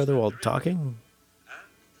tattoo each other while talking? at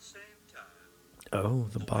the same time, Oh,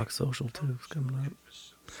 the box social too is coming up.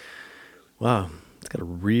 Wow, it's got a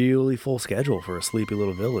really full schedule for a sleepy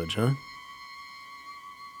little village, huh?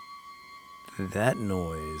 That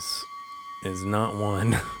noise is not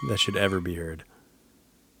one that should ever be heard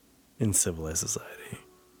in civilized society.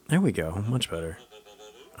 There we go, much better.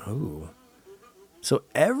 Oh. So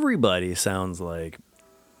everybody sounds like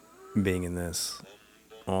being in this.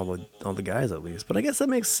 All the guys at least. But I guess that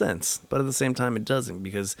makes sense. But at the same time it doesn't,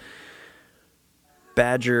 because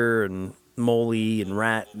Badger and Moley and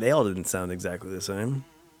Rat, they all didn't sound exactly the same.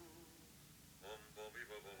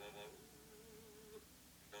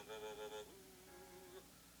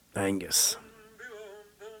 Angus.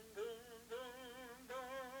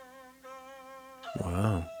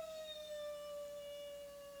 Wow.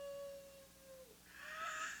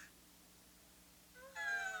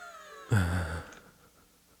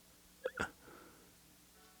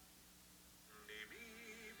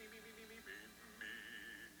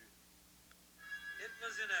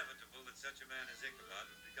 such a man as Ichabod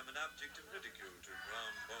would become an object of ridicule to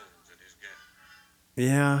Brom Bones and his gang.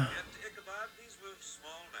 Yeah. Yet to Ichabod, these were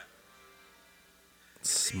small matters. Indeed, the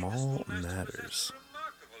Small schoolmaster matters. possessed a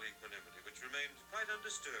remarkable equanimity which remained quite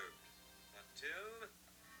undisturbed until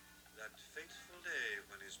that fateful day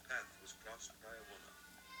when his path was crossed by a woman.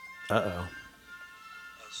 Uh-oh.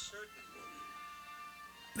 A certain woman.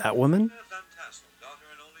 That woman? Van Tassel, daughter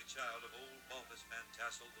and only child of old Balthus Van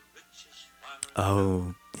Tassel, the richest farmer in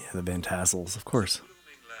Oh, yeah, the Van Tassels, of course. the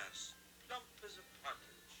blooming lass, plump as a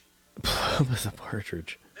partridge, Plump as a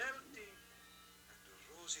partridge. melty and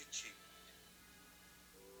rosy cheeked.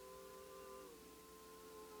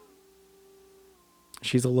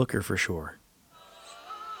 She's a looker for sure.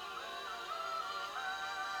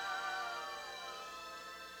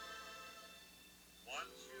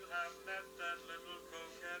 Once you have met that little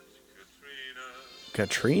coquette, Katrina,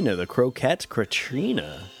 Katrina, the croquette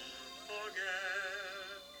Katrina.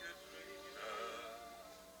 forget Katrina.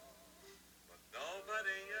 But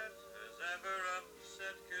nobody yet has ever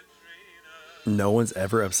upset Katrina. No one's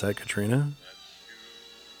ever upset Katrina? That you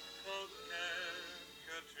coquette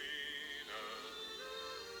Katrina.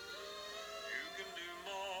 You can do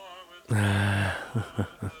more with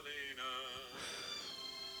Catalina.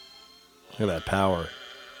 Look at that power.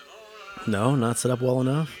 No, not set up well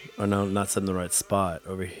enough? Or no, not set in the right spot.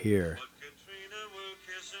 Over here. But Katrina will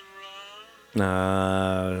kiss and run.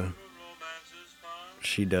 Uh, Romance is fun.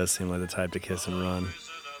 she does seem like the type to kiss and run. There's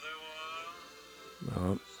another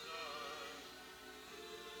one. Oh.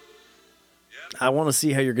 I want to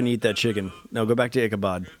see how you're going to eat that chicken. No, go back to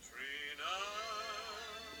Ichabod. Katrina.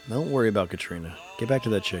 Don't worry about Katrina. Get back to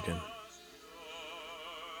that chicken.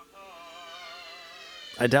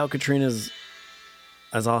 I doubt Katrina's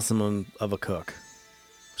as awesome of a cook.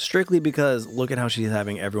 Strictly because look at how she's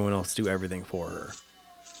having everyone else do everything for her.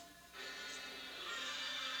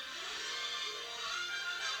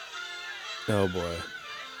 Oh boy.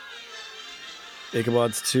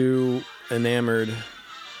 Ichabod's too enamored. Now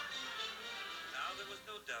there was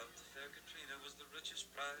no doubt the fair Katrina was the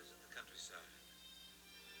richest prize in the countryside.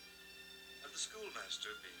 And the schoolmaster,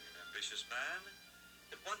 being an ambitious man,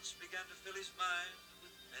 at once began to fill his mind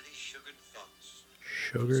with many sugared thoughts.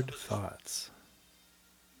 Sugared thoughts.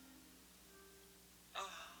 Ah,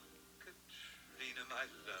 Katrina, my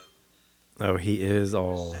love, Oh, he is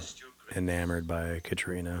all resist your great enamored by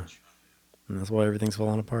Katrina. And that's why everything's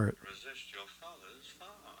falling apart. resist your father's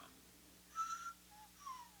farm.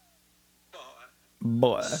 Boy.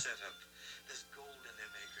 Boy, set up. There's gold in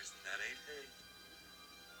them acres and that ain't hay.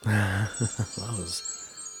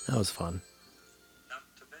 That was fun. Not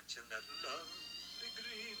to mention that lovely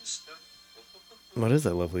green stuff. What is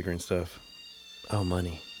that lovely green stuff? Oh,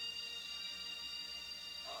 money.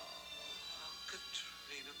 Oh,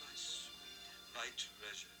 Katrina, my sweet, my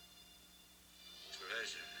treasure.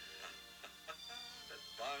 Treasure. That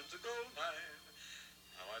barn's a gold mine.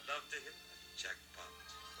 How I'd love to hit that jackpot.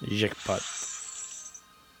 Jackpot.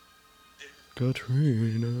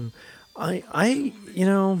 Katrina. You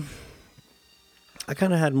know, I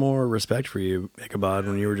kind of had more respect for you, Ichabod,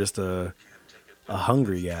 when you were just a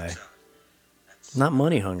hungry guy. Not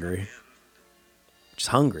money hungry. Just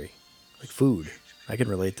hungry. Like food. I can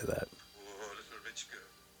relate to that. Poor little rich girl.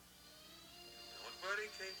 Don't worry,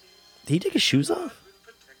 Katie. Did he take his shoes off? God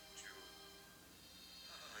will protect you.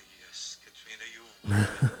 Oh, yes, Katrina, you win.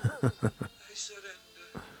 I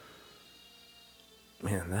surrender.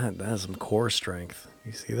 Man, that has some core strength.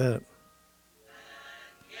 You see that?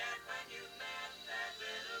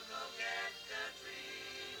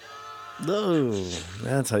 Oh,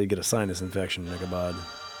 that's how you get a sinus infection, Ichabod.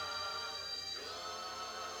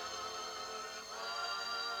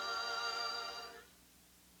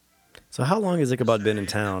 So how long has Ichabod been in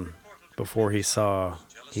town before he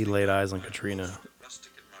laid eyes on Katrina?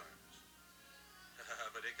 Rustic at Mars.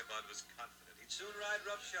 But Ichabod was confident he'd soon ride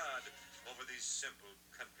roughshod over these simple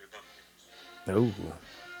country bumpkins. Oh.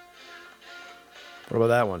 What about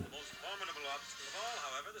that one? The most formidable obstacle of all,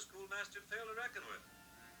 however, the schoolmaster failed to reckon with.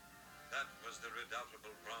 That was the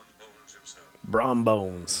redoubtable Brom Bones himself. Brom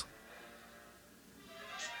Bones.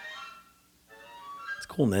 It's a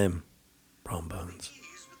cool name. Brom The Bones.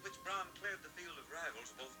 ease with which Brom cleared the field of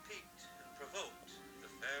rivals both piqued and provoked the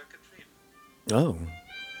fair Katrina. Oh.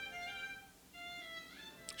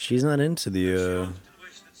 She's not into She the often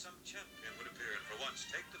wished that some champion would appear and for once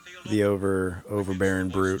take the field overbearing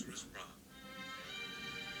against the brute. boisterous Brom.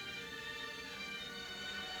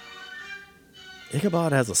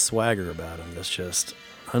 Ichabod has a swagger about him that's just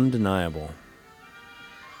undeniable.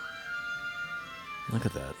 Look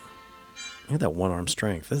at that. Look at that one-arm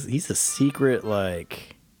strength. He's a secret,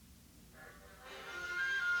 like...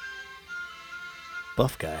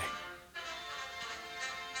 buff guy.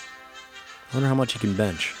 I wonder how much he can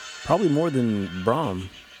bench. Probably more than Braum.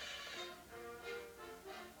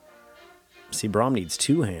 See, Braum needs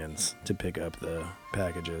 2 hands to pick up the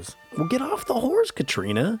packages. Well, get off the horse,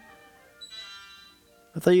 Katrina.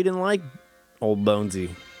 I thought you didn't like old Bonesy.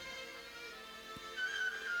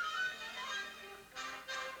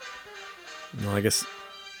 No, I guess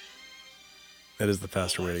that is the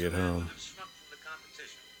faster way to get home. Shrunk from the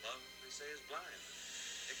competition. Love, they say, is blind.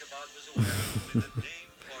 Ichabod was aware that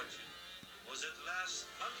Dame Fortune was at last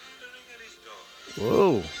thundering at his door.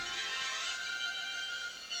 Whoa.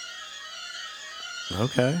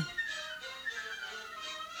 Okay.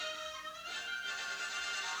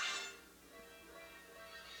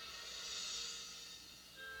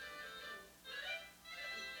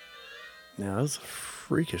 Now that was a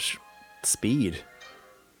freakish speed.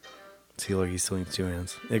 See, look, he still needs 2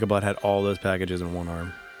 hands. Ichabod had all those packages in 1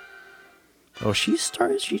 arm. Oh, she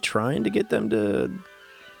trying to get them to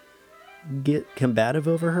get combative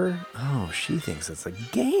over her? Oh, she thinks it's a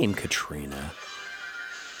game, Katrina.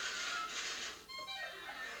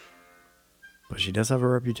 But she does have a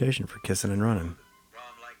reputation for kissing and running.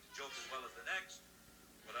 Braum liked to joke as well as the next,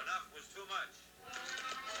 but enough was too much.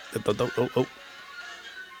 Oh.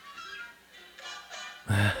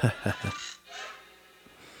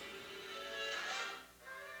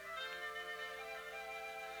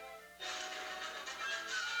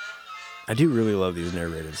 I do really love these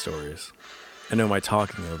narrated stories. I know my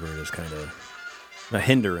talking over it is kind of a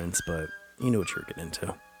hindrance, but you know what you're getting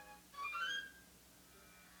into.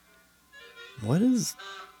 What is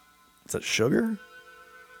that, sugar?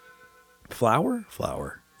 Flour?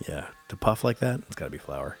 Flour. Yeah, to puff like that, it's gotta be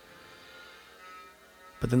flour.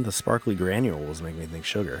 But then the sparkly granules make me think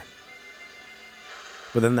sugar.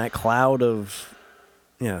 But then that cloud of,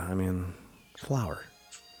 flour.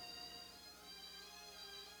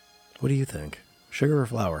 What do you think? Sugar or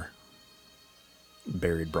flour?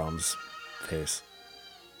 Buried Braum's face.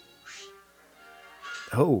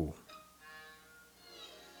 Oh.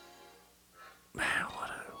 Man, what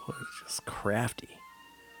a just crafty.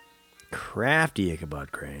 Crafty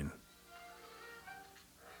Ichabod Crane.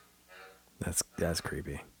 That's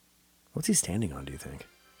creepy. What's he standing on, do you think?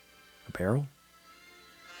 A barrel?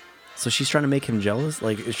 So she's trying to make him jealous?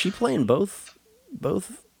 Like, is she playing both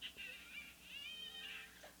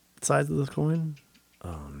sides of this coin? Oh,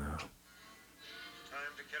 no. Time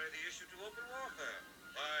to carry the issue to open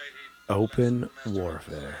warfare. Open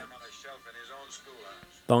warfare.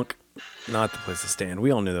 Thunk. Not the place to stand. We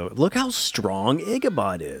all knew that. Look how strong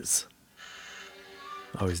Ichabod is.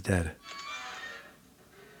 Oh, he's dead.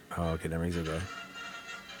 Oh, okay, never mind, he's okay.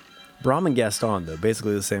 Braum and Gaston, though,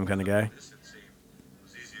 basically the same kind of guy.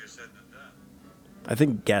 I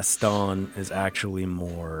think Gaston is actually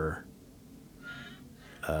more...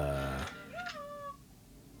 I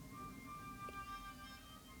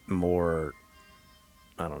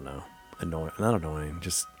don't know, annoying. Not annoying,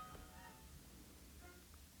 just...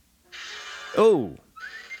 Oh!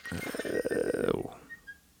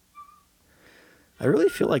 I really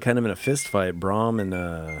feel like kind of in a fist fight, Braum and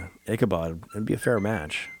Ichabod, it'd be a fair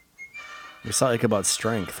match. We saw Ichabod's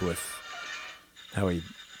strength with how he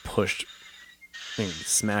pushed,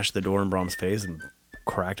 smashed the door in Braum's face and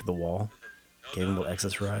cracked the wall. Gave him a little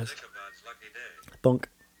excess rise. Thunk.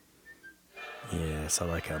 Yeah, I saw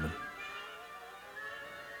that coming.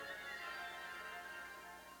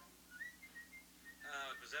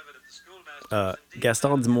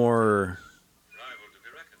 Gaston's more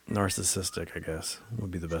narcissistic, I guess,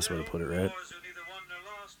 would be the best way to put it, right?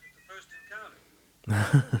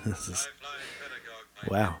 This is...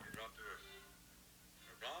 Wow.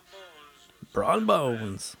 Brawn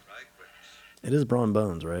Bones. It is Brawn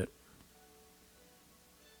Bones, right?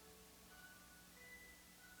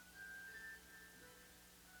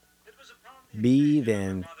 B.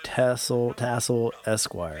 Van Tassel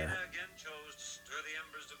Esquire.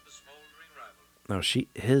 No,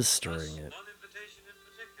 his stirring it. One invitation in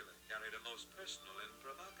particular carried a most personal and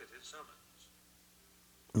provocative summons.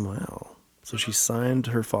 Wow. So she signed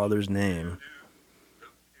her father's name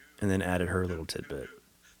and then added her little tidbit.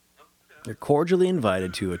 You're cordially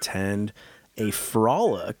invited to attend a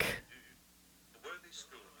frolic.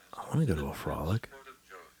 I want to go to a frolic.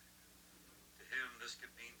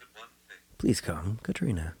 Please come,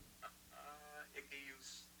 Katrina.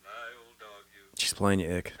 She's playing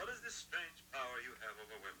you, Ick.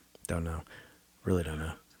 Don't know. Really don't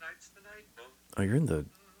know. Oh, you're in the...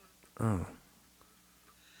 Oh.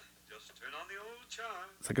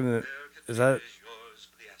 It's like in the... Is that...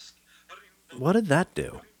 What did that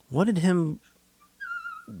do? What did him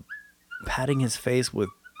patting his face with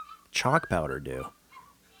chalk powder do?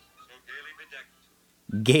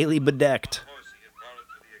 Gaily bedecked. Horse he had borrowed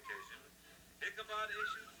for the occasion, Ichabod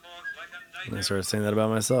issued forth like a knight. And I started saying that about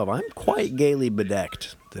myself. I'm quite gaily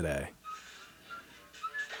bedecked today.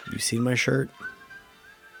 You seen my shirt?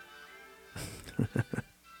 In all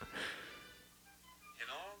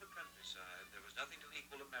the countryside, there was nothing to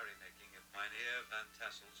equal a merrymaking at Mynheer Van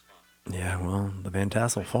Tassel's farm. Yeah, well, the Van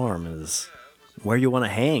Tassel farm is where you want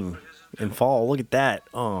to hang in fall. Look at that.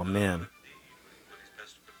 Oh, man. Indeed, put his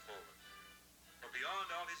best foot forward. For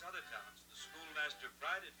beyond all his other talents, the schoolmaster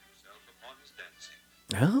prided himself upon his dancing.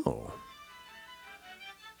 Oh.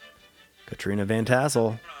 Katrina Van Tassel.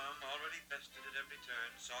 Brom, already bested at every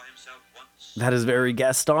turn, saw himself once. That is very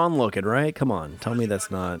Gaston looking, right? Come on. Tell me that's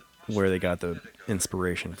not where they got the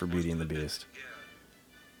inspiration for Beauty and the Beast.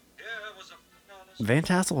 Here was a flawless Van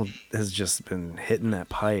Tassel has just been hitting that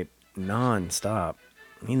pipe non-stop.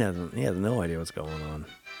 He has no idea what's going on.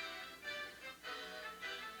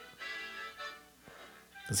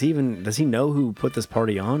 Does he know who put this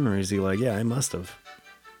party on, or is he like, yeah, I must have?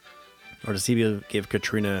 Or does he give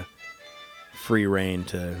Katrina free reign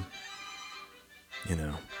to,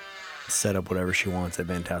 set up whatever she wants at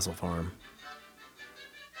Van Tassel Farm?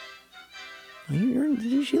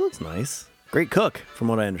 She looks nice. Great cook, from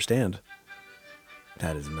what I understand.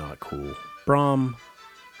 That is not cool. Brom.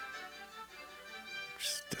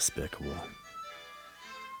 Just despicable.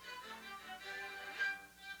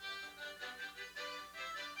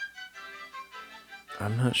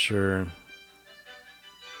 I'm not sure.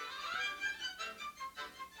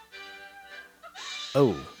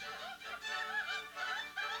 Oh.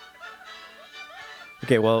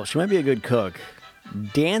 Okay, well, she might be a good cook.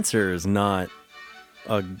 Dancer is not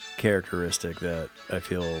a characteristic that I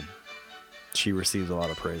feel she receives a lot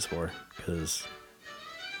of praise for, because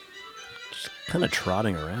she's kind of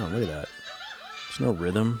trotting around. Look at that. There's no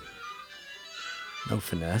rhythm, no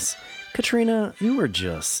finesse. Katrina, you were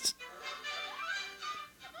just...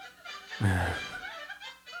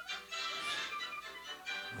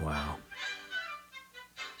 Wow.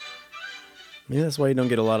 Maybe that's why you don't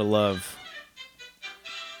get a lot of love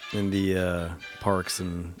in the parks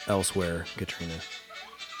and elsewhere, Katrina.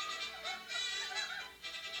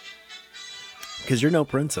 Because you're no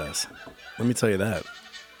princess. Let me tell you that.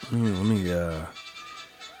 Let me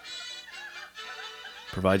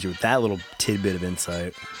provide you with that little tidbit of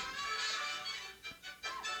insight.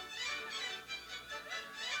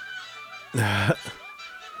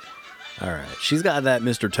 All right. She's got that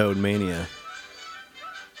Mr. Toad mania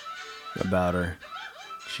about her.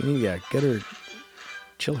 Get her,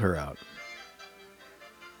 chill her out.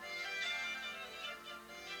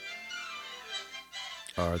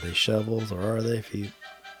 Are they shovels or are they feet?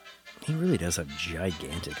 He really does have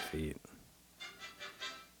gigantic feet.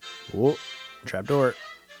 Whoa, trapdoor.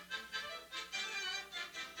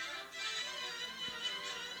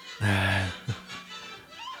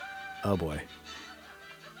 Oh boy.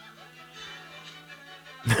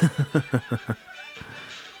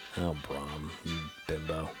 Oh, Brom, you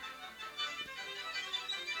bimbo.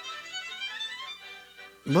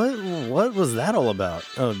 What was that all about?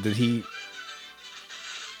 Oh, did he...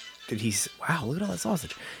 Wow, look at all that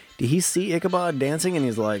sausage. Did he see Ichabod dancing and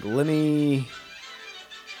he's like, let me...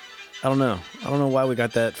 I don't know why we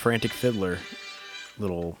got that frantic fiddler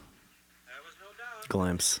little There was no doubt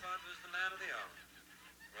glimpse. Ichabod was the man of the hour.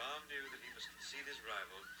 Brom knew that he must concede his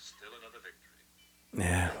rival still another victory.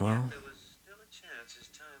 Yeah, well, There was still a chance his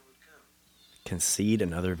time would come. concede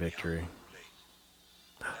another victory.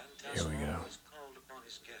 Van Here we Tassel go. always called upon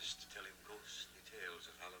his guests to tell him ghostly tales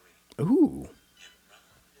of Halloween. Ooh. And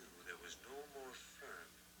Brom knew there was no more firm,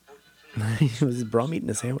 Was Brom eating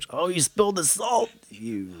a sandwich? Oh, you spilled the salt.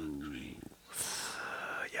 You.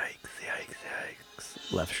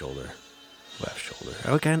 Yikes. Left shoulder.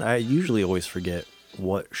 Okay, I usually always forget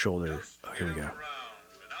what shoulder. Oh, here we go.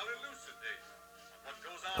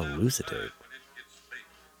 Elucidate. When it gets late.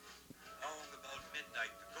 Long about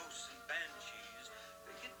midnight, the ghosts and banshees,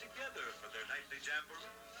 they get together for their nightly jamboree.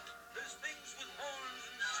 There's things with horns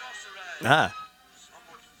and saucer eyes. Ah. Some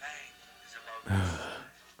with fangs about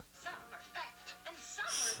Some are fat and some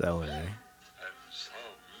are Celery. And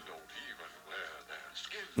some don't even wear their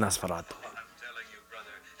skin. Nosferatu. I'm telling you,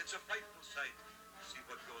 brother, it's a frightful sight. See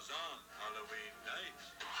what goes on Halloween night.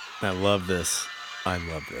 I love this.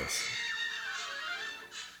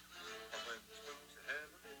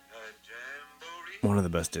 One of the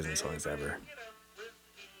best Disney songs ever.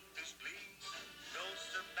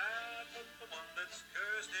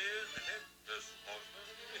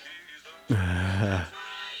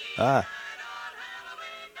 Ah.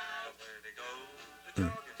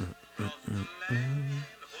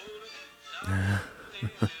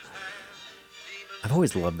 I've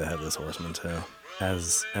always loved the Headless Horseman, too,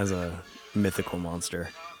 as a mythical monster.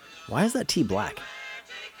 Why is that tea black?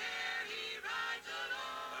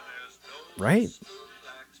 Right?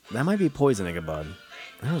 That might be poison, Ichabod.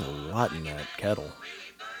 There was a lot in that kettle.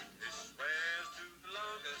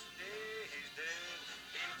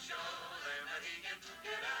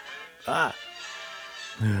 Ah!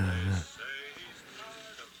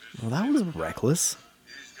 Well, that was reckless.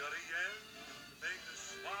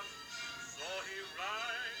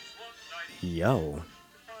 Yo.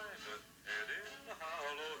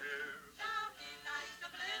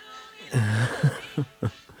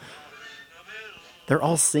 They're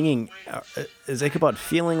all singing. Is Ichabod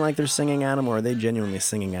feeling like they're singing at him, or are they genuinely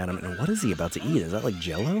singing at him? And what is he about to eat? Is that like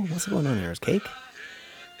Jello? What's going on here? Is cake?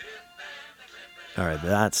 All right,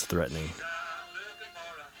 that's threatening.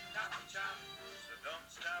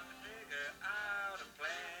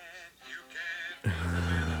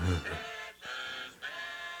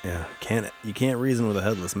 Yeah, you can't reason with a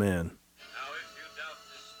headless man.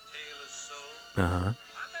 Uh-huh.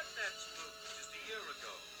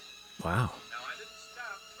 Wow.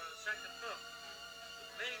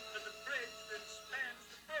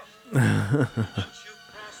 Once you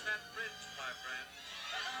cross that bridge, my friend.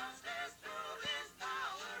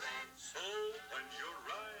 So when you're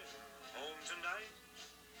riding home tonight,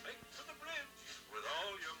 make for the bridge with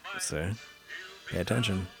all your might. So, pay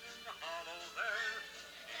attention.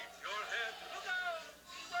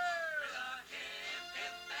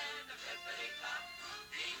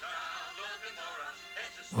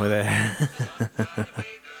 Boy,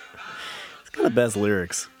 it's got the best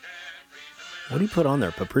lyrics. What do you put on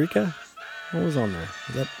there? Paprika? What was on there?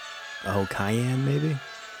 Is that cayenne maybe?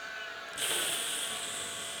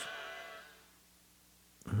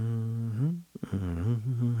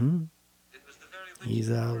 He's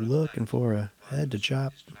out looking for a head to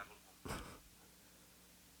chop. The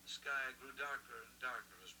sky grew darker and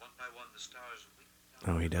darker as one by one the stars winked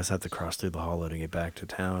out. Oh, he does have to cross through the hollow to get back to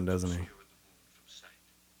town, doesn't he? Obscured the moon from sight.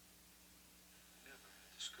 Never had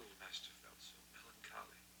the schoolmaster felt so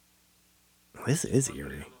melancholy. This is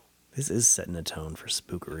eerie. This is setting a tone for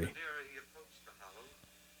spookery. The nearer he approached the hollow,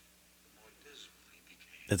 the more dismal he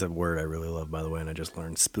became. It's a word I really love, by the way, and I just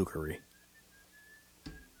learned spookery.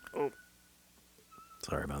 Oh.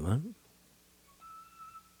 Sorry about that.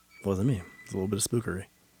 Wasn't me. It's a little bit of spookery.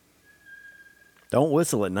 Don't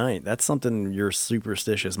whistle at night. That's something your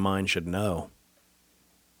superstitious mind should know.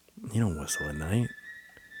 You don't whistle at night.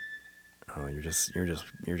 Oh, you're just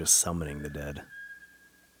summoning the dead.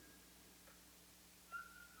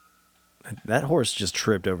 That horse just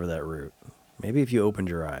tripped over that root. Maybe if you opened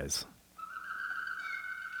your eyes.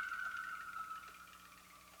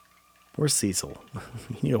 Where's Cecil?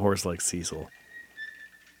 You need a horse like Cecil.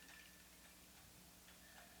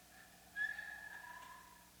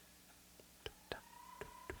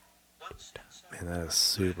 Man, that is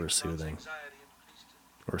super soothing.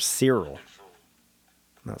 Or Cyril.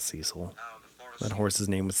 Not Cecil. That horse's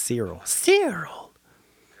name was Cyril. Cyril!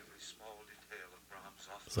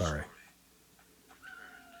 Sorry.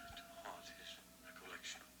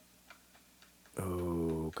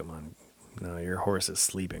 Oh, come on. No, your horse is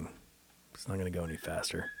sleeping. It's not going to go any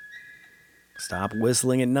faster. Stop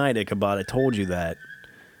whistling at night, Ichabod. I told you that.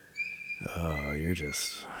 Oh,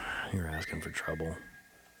 you're asking for trouble.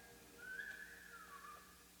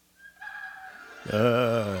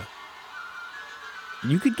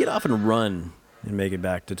 You could get off and run and make it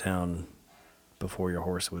back to town before your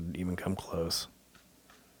horse would even come close.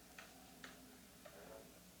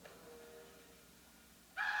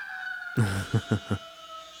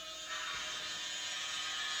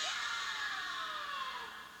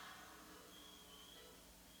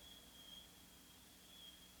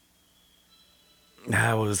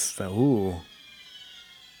 Ooh.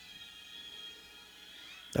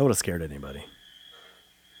 That would have scared anybody.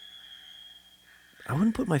 I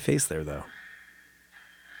wouldn't put my face there, though.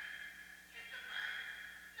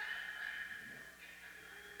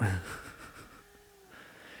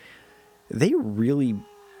 They really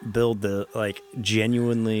build the,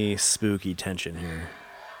 genuinely spooky tension here.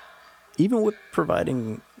 Even with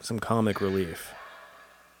providing some comic relief.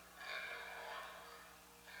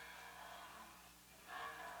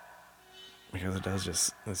 Because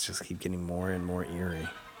let's just keep getting more and more eerie.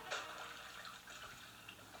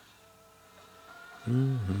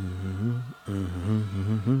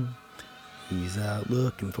 He's out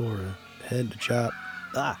looking for a head to chop.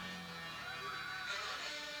 Ah!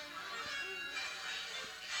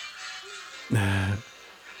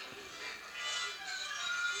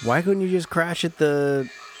 Why couldn't you just crash at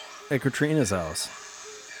Katrina's house?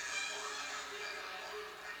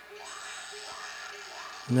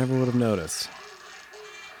 Never would have noticed.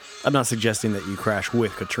 I'm not suggesting that you crash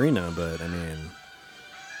with Katrina, but I mean,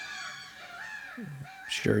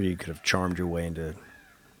 sure, you could have charmed your way into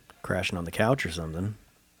crashing on the couch or something.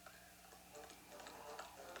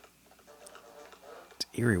 It's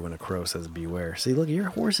eerie when a crow says beware. See, look, your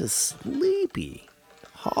horse is sleepy.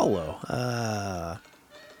 Hollow.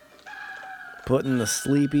 Putting the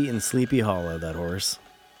sleepy in Sleepy Hollow, that horse.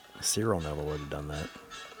 Cyril never would have done that.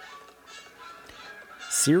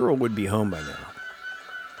 Cyril would be home by now.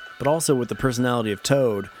 But also with the personality of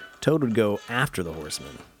Toad, Toad would go after the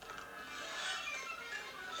horseman.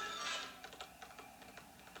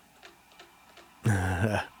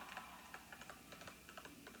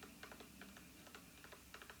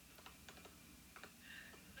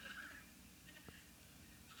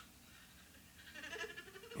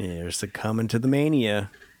 You're succumbing to the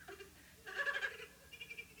mania.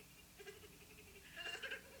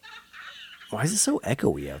 Why is it so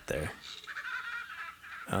echoey out there?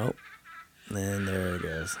 Oh, and there it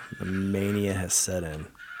goes. The mania has set in.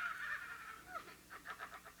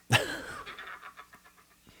 Do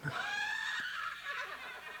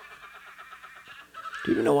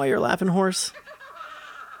you even know why you're laughing, horse?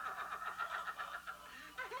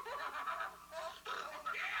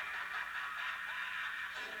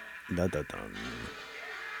 Dun-dun-dun.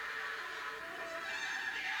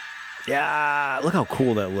 Yeah, look how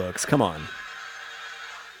cool that looks. Come on.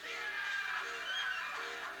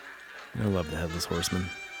 I love the Headless Horseman.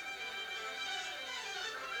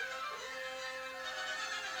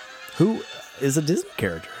 Who is a Disney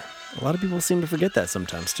character. A lot of people seem to forget that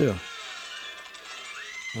sometimes, too.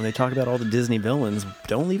 When they talk about all the Disney villains,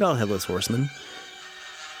 don't leave out Headless Horseman.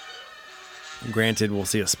 Granted, we'll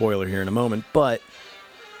see a spoiler here in a moment, but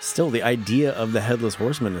still, the idea of the Headless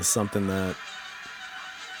Horseman is something that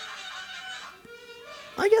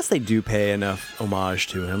I guess they do pay enough homage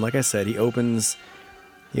to him. Like I said, he opens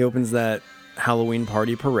that Halloween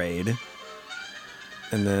party parade,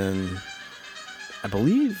 and then I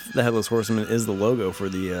believe the Headless Horseman is the logo for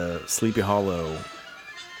the Sleepy Hollow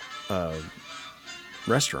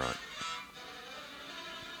restaurant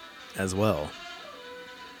as well.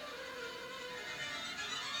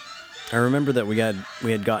 I remember that we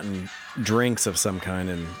had gotten drinks of some kind,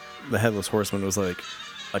 and the Headless Horseman was like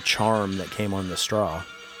a charm that came on the straw.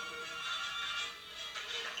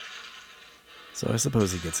 So I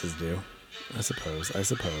suppose he gets his due. I suppose. Once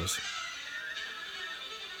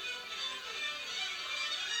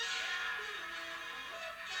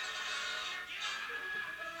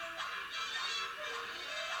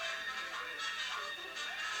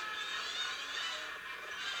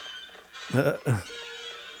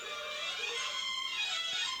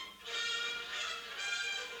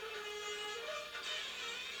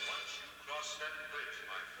you cross that bridge,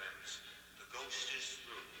 my friends, the ghost is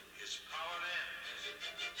through. His power ends.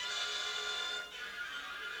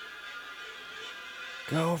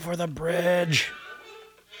 Go for the bridge.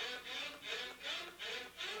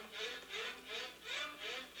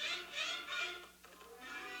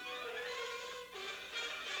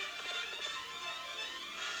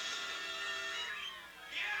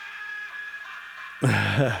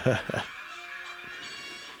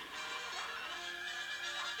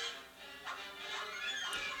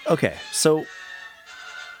 Okay, so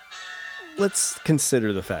let's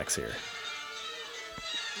consider the facts here.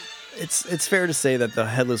 It's fair to say that the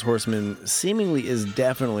Headless Horseman seemingly is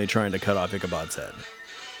definitely trying to cut off Ichabod's head.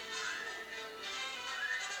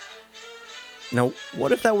 Now,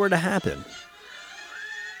 what if that were to happen?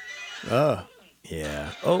 Oh,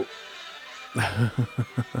 yeah. Oh.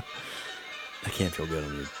 I can't feel good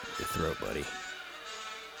on your throat, buddy.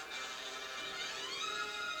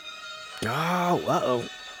 Oh, uh-oh.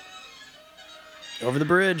 Over the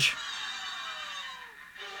bridge.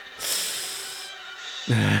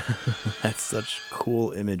 That's such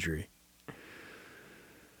cool imagery.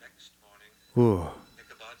 Next morning, Ooh,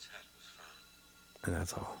 Ichabod's hat was found. and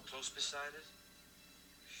that's all. Close beside it,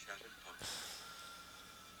 a shattered pumpkin.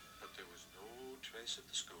 But there was no trace of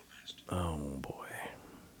the schoolmaster. Oh, boy.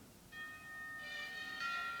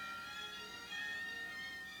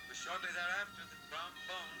 But shortly thereafter, the brown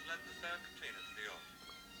bones led the fair Katrina to the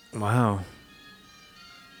altar. Wow.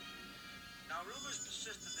 Now, rumors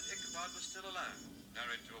persisted that Ichabod was still alive,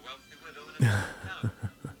 married to a wealthy widow in a distant town.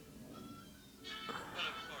 But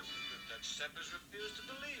of course, the settlers refused to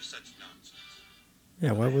believe such nonsense.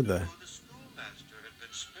 Yeah, why would they? The schoolmaster had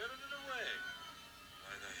been spirited away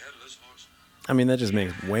by the Headless Horseman. I mean, that just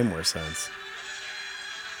makes way more sense.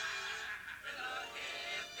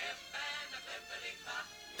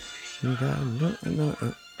 You got oh,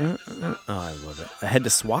 I love it. I had to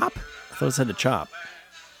swap? I thought it said to chop.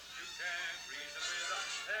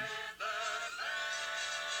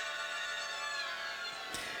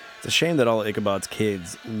 It's a shame that all of Ichabod's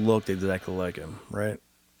kids looked exactly like him, right?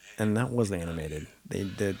 And that was animated.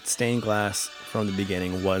 The stained glass from the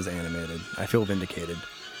beginning was animated. I feel vindicated.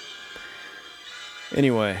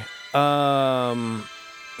 Anyway, man,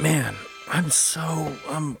 I'm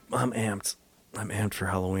amped. I'm amped for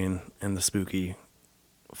Halloween and the spooky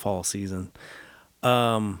fall season.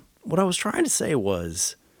 What I was trying to say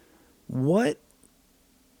was, what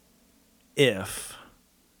if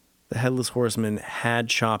the Headless Horseman had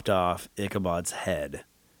chopped off Ichabod's head?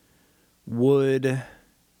 Well,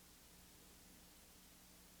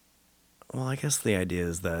 I guess the idea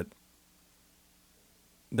is that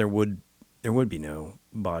there would be no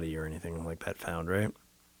body or anything like that found, right?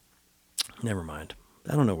 Never mind.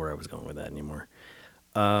 I don't know where I was going with that anymore.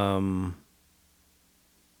 Hope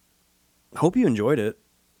you enjoyed it.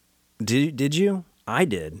 Did you? I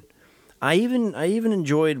did. I even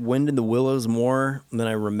enjoyed Wind in the Willows more than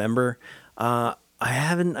I remember. I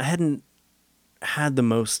hadn't had the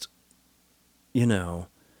most,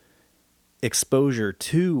 exposure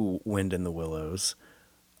to Wind in the Willows.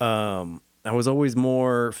 I was always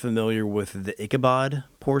more familiar with the Ichabod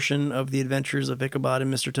portion of the Adventures of Ichabod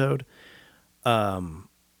and Mr. Toad.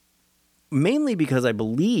 Mainly because I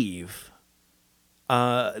believe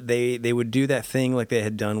they would do that thing like they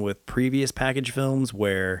had done with previous package films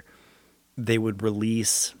where they would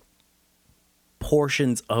release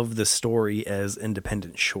portions of the story as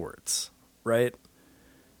independent shorts, right?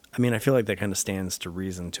 I mean, I feel like that kind of stands to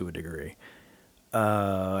reason to a degree.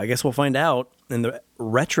 I guess we'll find out in the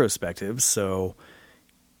retrospective. So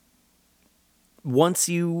once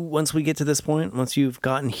we get to this point, once you've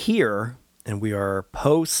gotten here and we are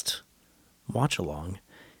post watch along,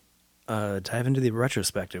 dive into the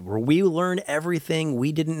retrospective where we learn everything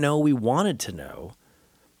we didn't know we wanted to know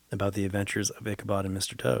about the adventures of Ichabod and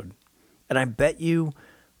Mr. Toad. And I bet you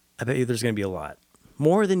there's going to be a lot.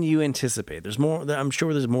 More than you anticipate. There's more. I'm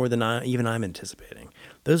sure there's more than I'm anticipating.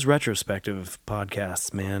 Those retrospective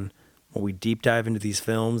podcasts, man, when we deep dive into these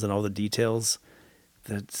films and all the details,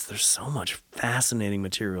 there's so much fascinating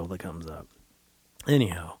material that comes up.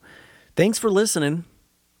 Anyhow, thanks for listening.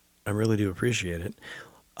 I really do appreciate it.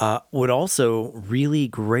 Would also really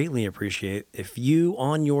greatly appreciate if you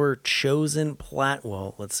on your chosen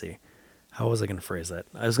well, let's see. How was I going to phrase that?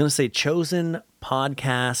 I was going to say chosen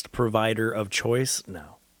podcast provider of choice.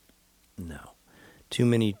 No. Too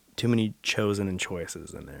many chosen and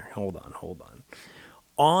choices in there. Hold on.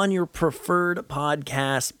 On your preferred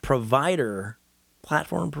podcast provider,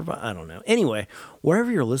 platform provider, I don't know. Anyway, wherever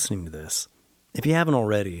you're listening to this, if you haven't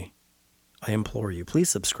already, I implore you, please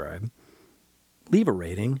subscribe, leave a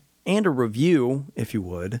rating and a review if you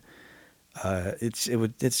would.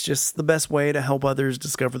 It's just the best way to help others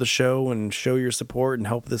discover the show and show your support and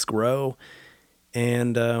help this grow.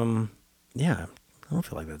 And yeah, I don't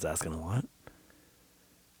feel like that's asking a lot.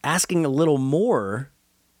 Asking a little more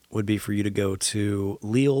would be for you to go to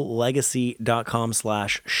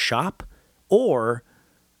leallegacy.com/shop or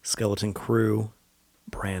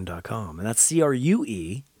skeletoncrewbrand.com. And that's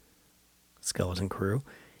CRUE, Skeleton Crew.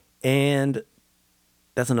 And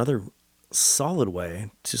that's another solid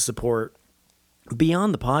way to support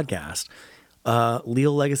beyond the podcast,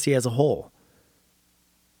 Leal Legacy as a whole.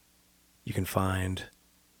 You can find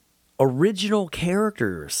original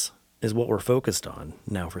characters is what we're focused on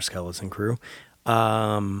now for Skeleton Crew.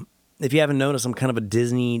 If you haven't noticed, I'm kind of a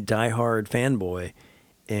Disney diehard fanboy,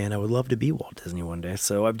 and I would love to be Walt Disney one day.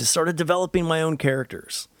 So I've just started developing my own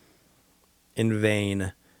characters in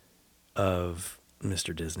vein of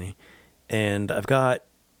Mr. Disney. And I've got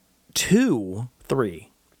three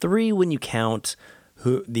when you count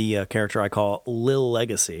the character I call Lil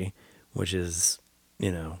Legacy, which is,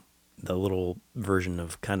 the little version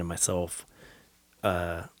of kind of myself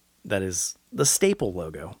that is the staple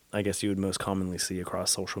logo, I guess you would most commonly see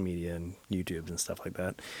across social media and YouTube and stuff like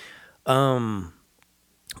that.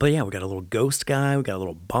 But yeah, we got a little ghost guy, we got a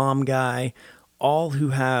little bomb guy, all who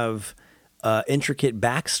have intricate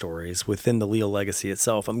backstories within the Leal Legacy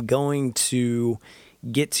itself. I'm going to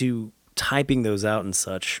get to typing those out and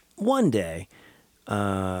such one day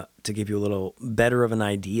to give you a little better of an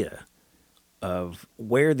idea of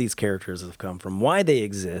where these characters have come from, why they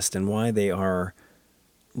exist, and why they are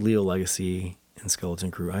Leal Legacy and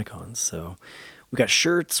Skeleton Crew icons. So we got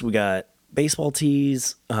shirts, we got baseball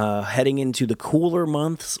tees. Heading into the cooler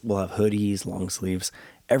months, we'll have hoodies, long sleeves,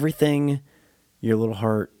 everything your little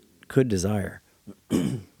heart could desire.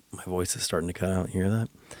 My voice is starting to cut out. You hear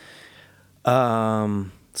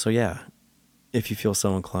that? So yeah, if you feel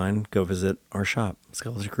so inclined, go visit our shop,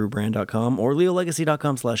 skeletoncrewbrand.com or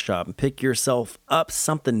leallegacy.com/shop, and pick yourself up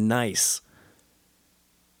something nice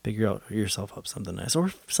Figure out yourself up something nice,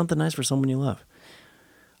 or something nice for someone you love.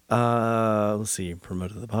 Let's see.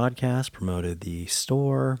 Promoted the podcast, promoted the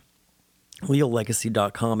store,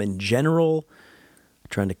 LeoLegacy.com in general.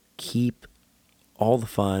 Trying to keep all the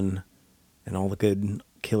fun and all the good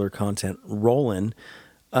killer content rolling.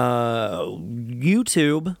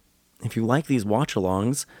 YouTube, if you like these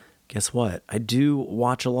watch-alongs, guess what? I do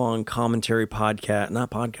watch-along commentary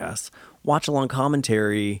watch-along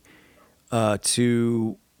commentary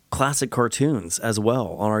to classic cartoons as well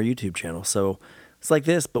on our YouTube channel. So it's like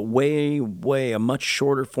this, but way a much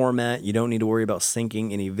shorter format. You don't need to worry about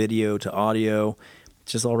syncing any video to audio.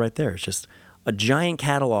 It's just all right there. It's just a giant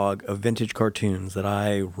catalog of vintage cartoons that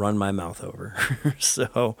I run my mouth over.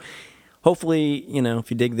 So hopefully,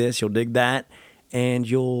 if you dig this, you'll dig that, and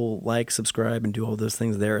you'll like, subscribe, and do all those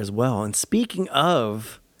things there as well. And speaking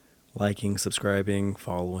of liking, subscribing,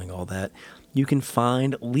 following, all that, you can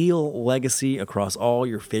find Leo Legacy across all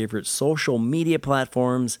your favorite social media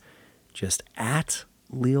platforms, just at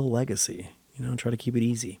Leo Legacy. Try to keep it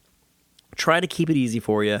easy. Try to keep it easy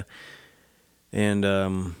for you. And,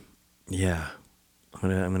 yeah, I'm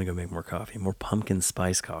gonna go make more coffee, more pumpkin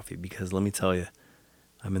spice coffee, because let me tell you,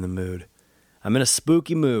 I'm in the mood. I'm in a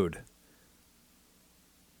spooky mood.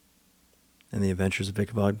 And the Adventures of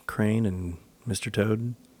Ichabod Crane and Mr.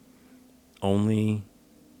 Toad only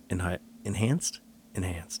enhanced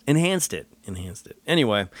it.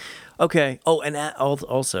 Anyway, okay. Oh, and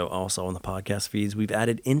also on the podcast feeds, we've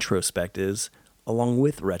added introspectives along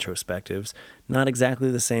with retrospectives. Not exactly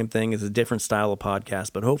the same thing. It's a different style of podcast,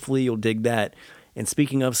 but hopefully you'll dig that. And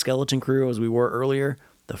speaking of Skeleton Crew, as we were earlier,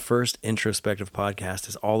 the first introspective podcast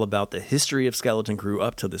is all about the history of Skeleton Crew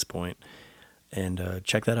up to this point. And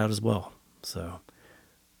check that out as well. So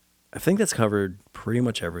I think that's covered pretty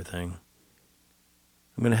much everything.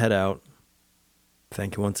 I'm going to head out.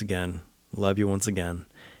 Thank you once again. Love you once again.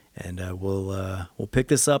 And we'll pick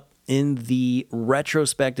this up in the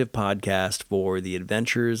retrospective podcast for the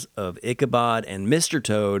Adventures of Ichabod and Mr.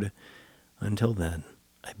 Toad. Until then,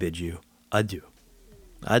 I bid you adieu.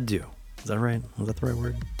 Adieu. Is that right? Was that the right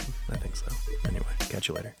word? I think so. Anyway, catch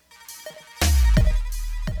you later.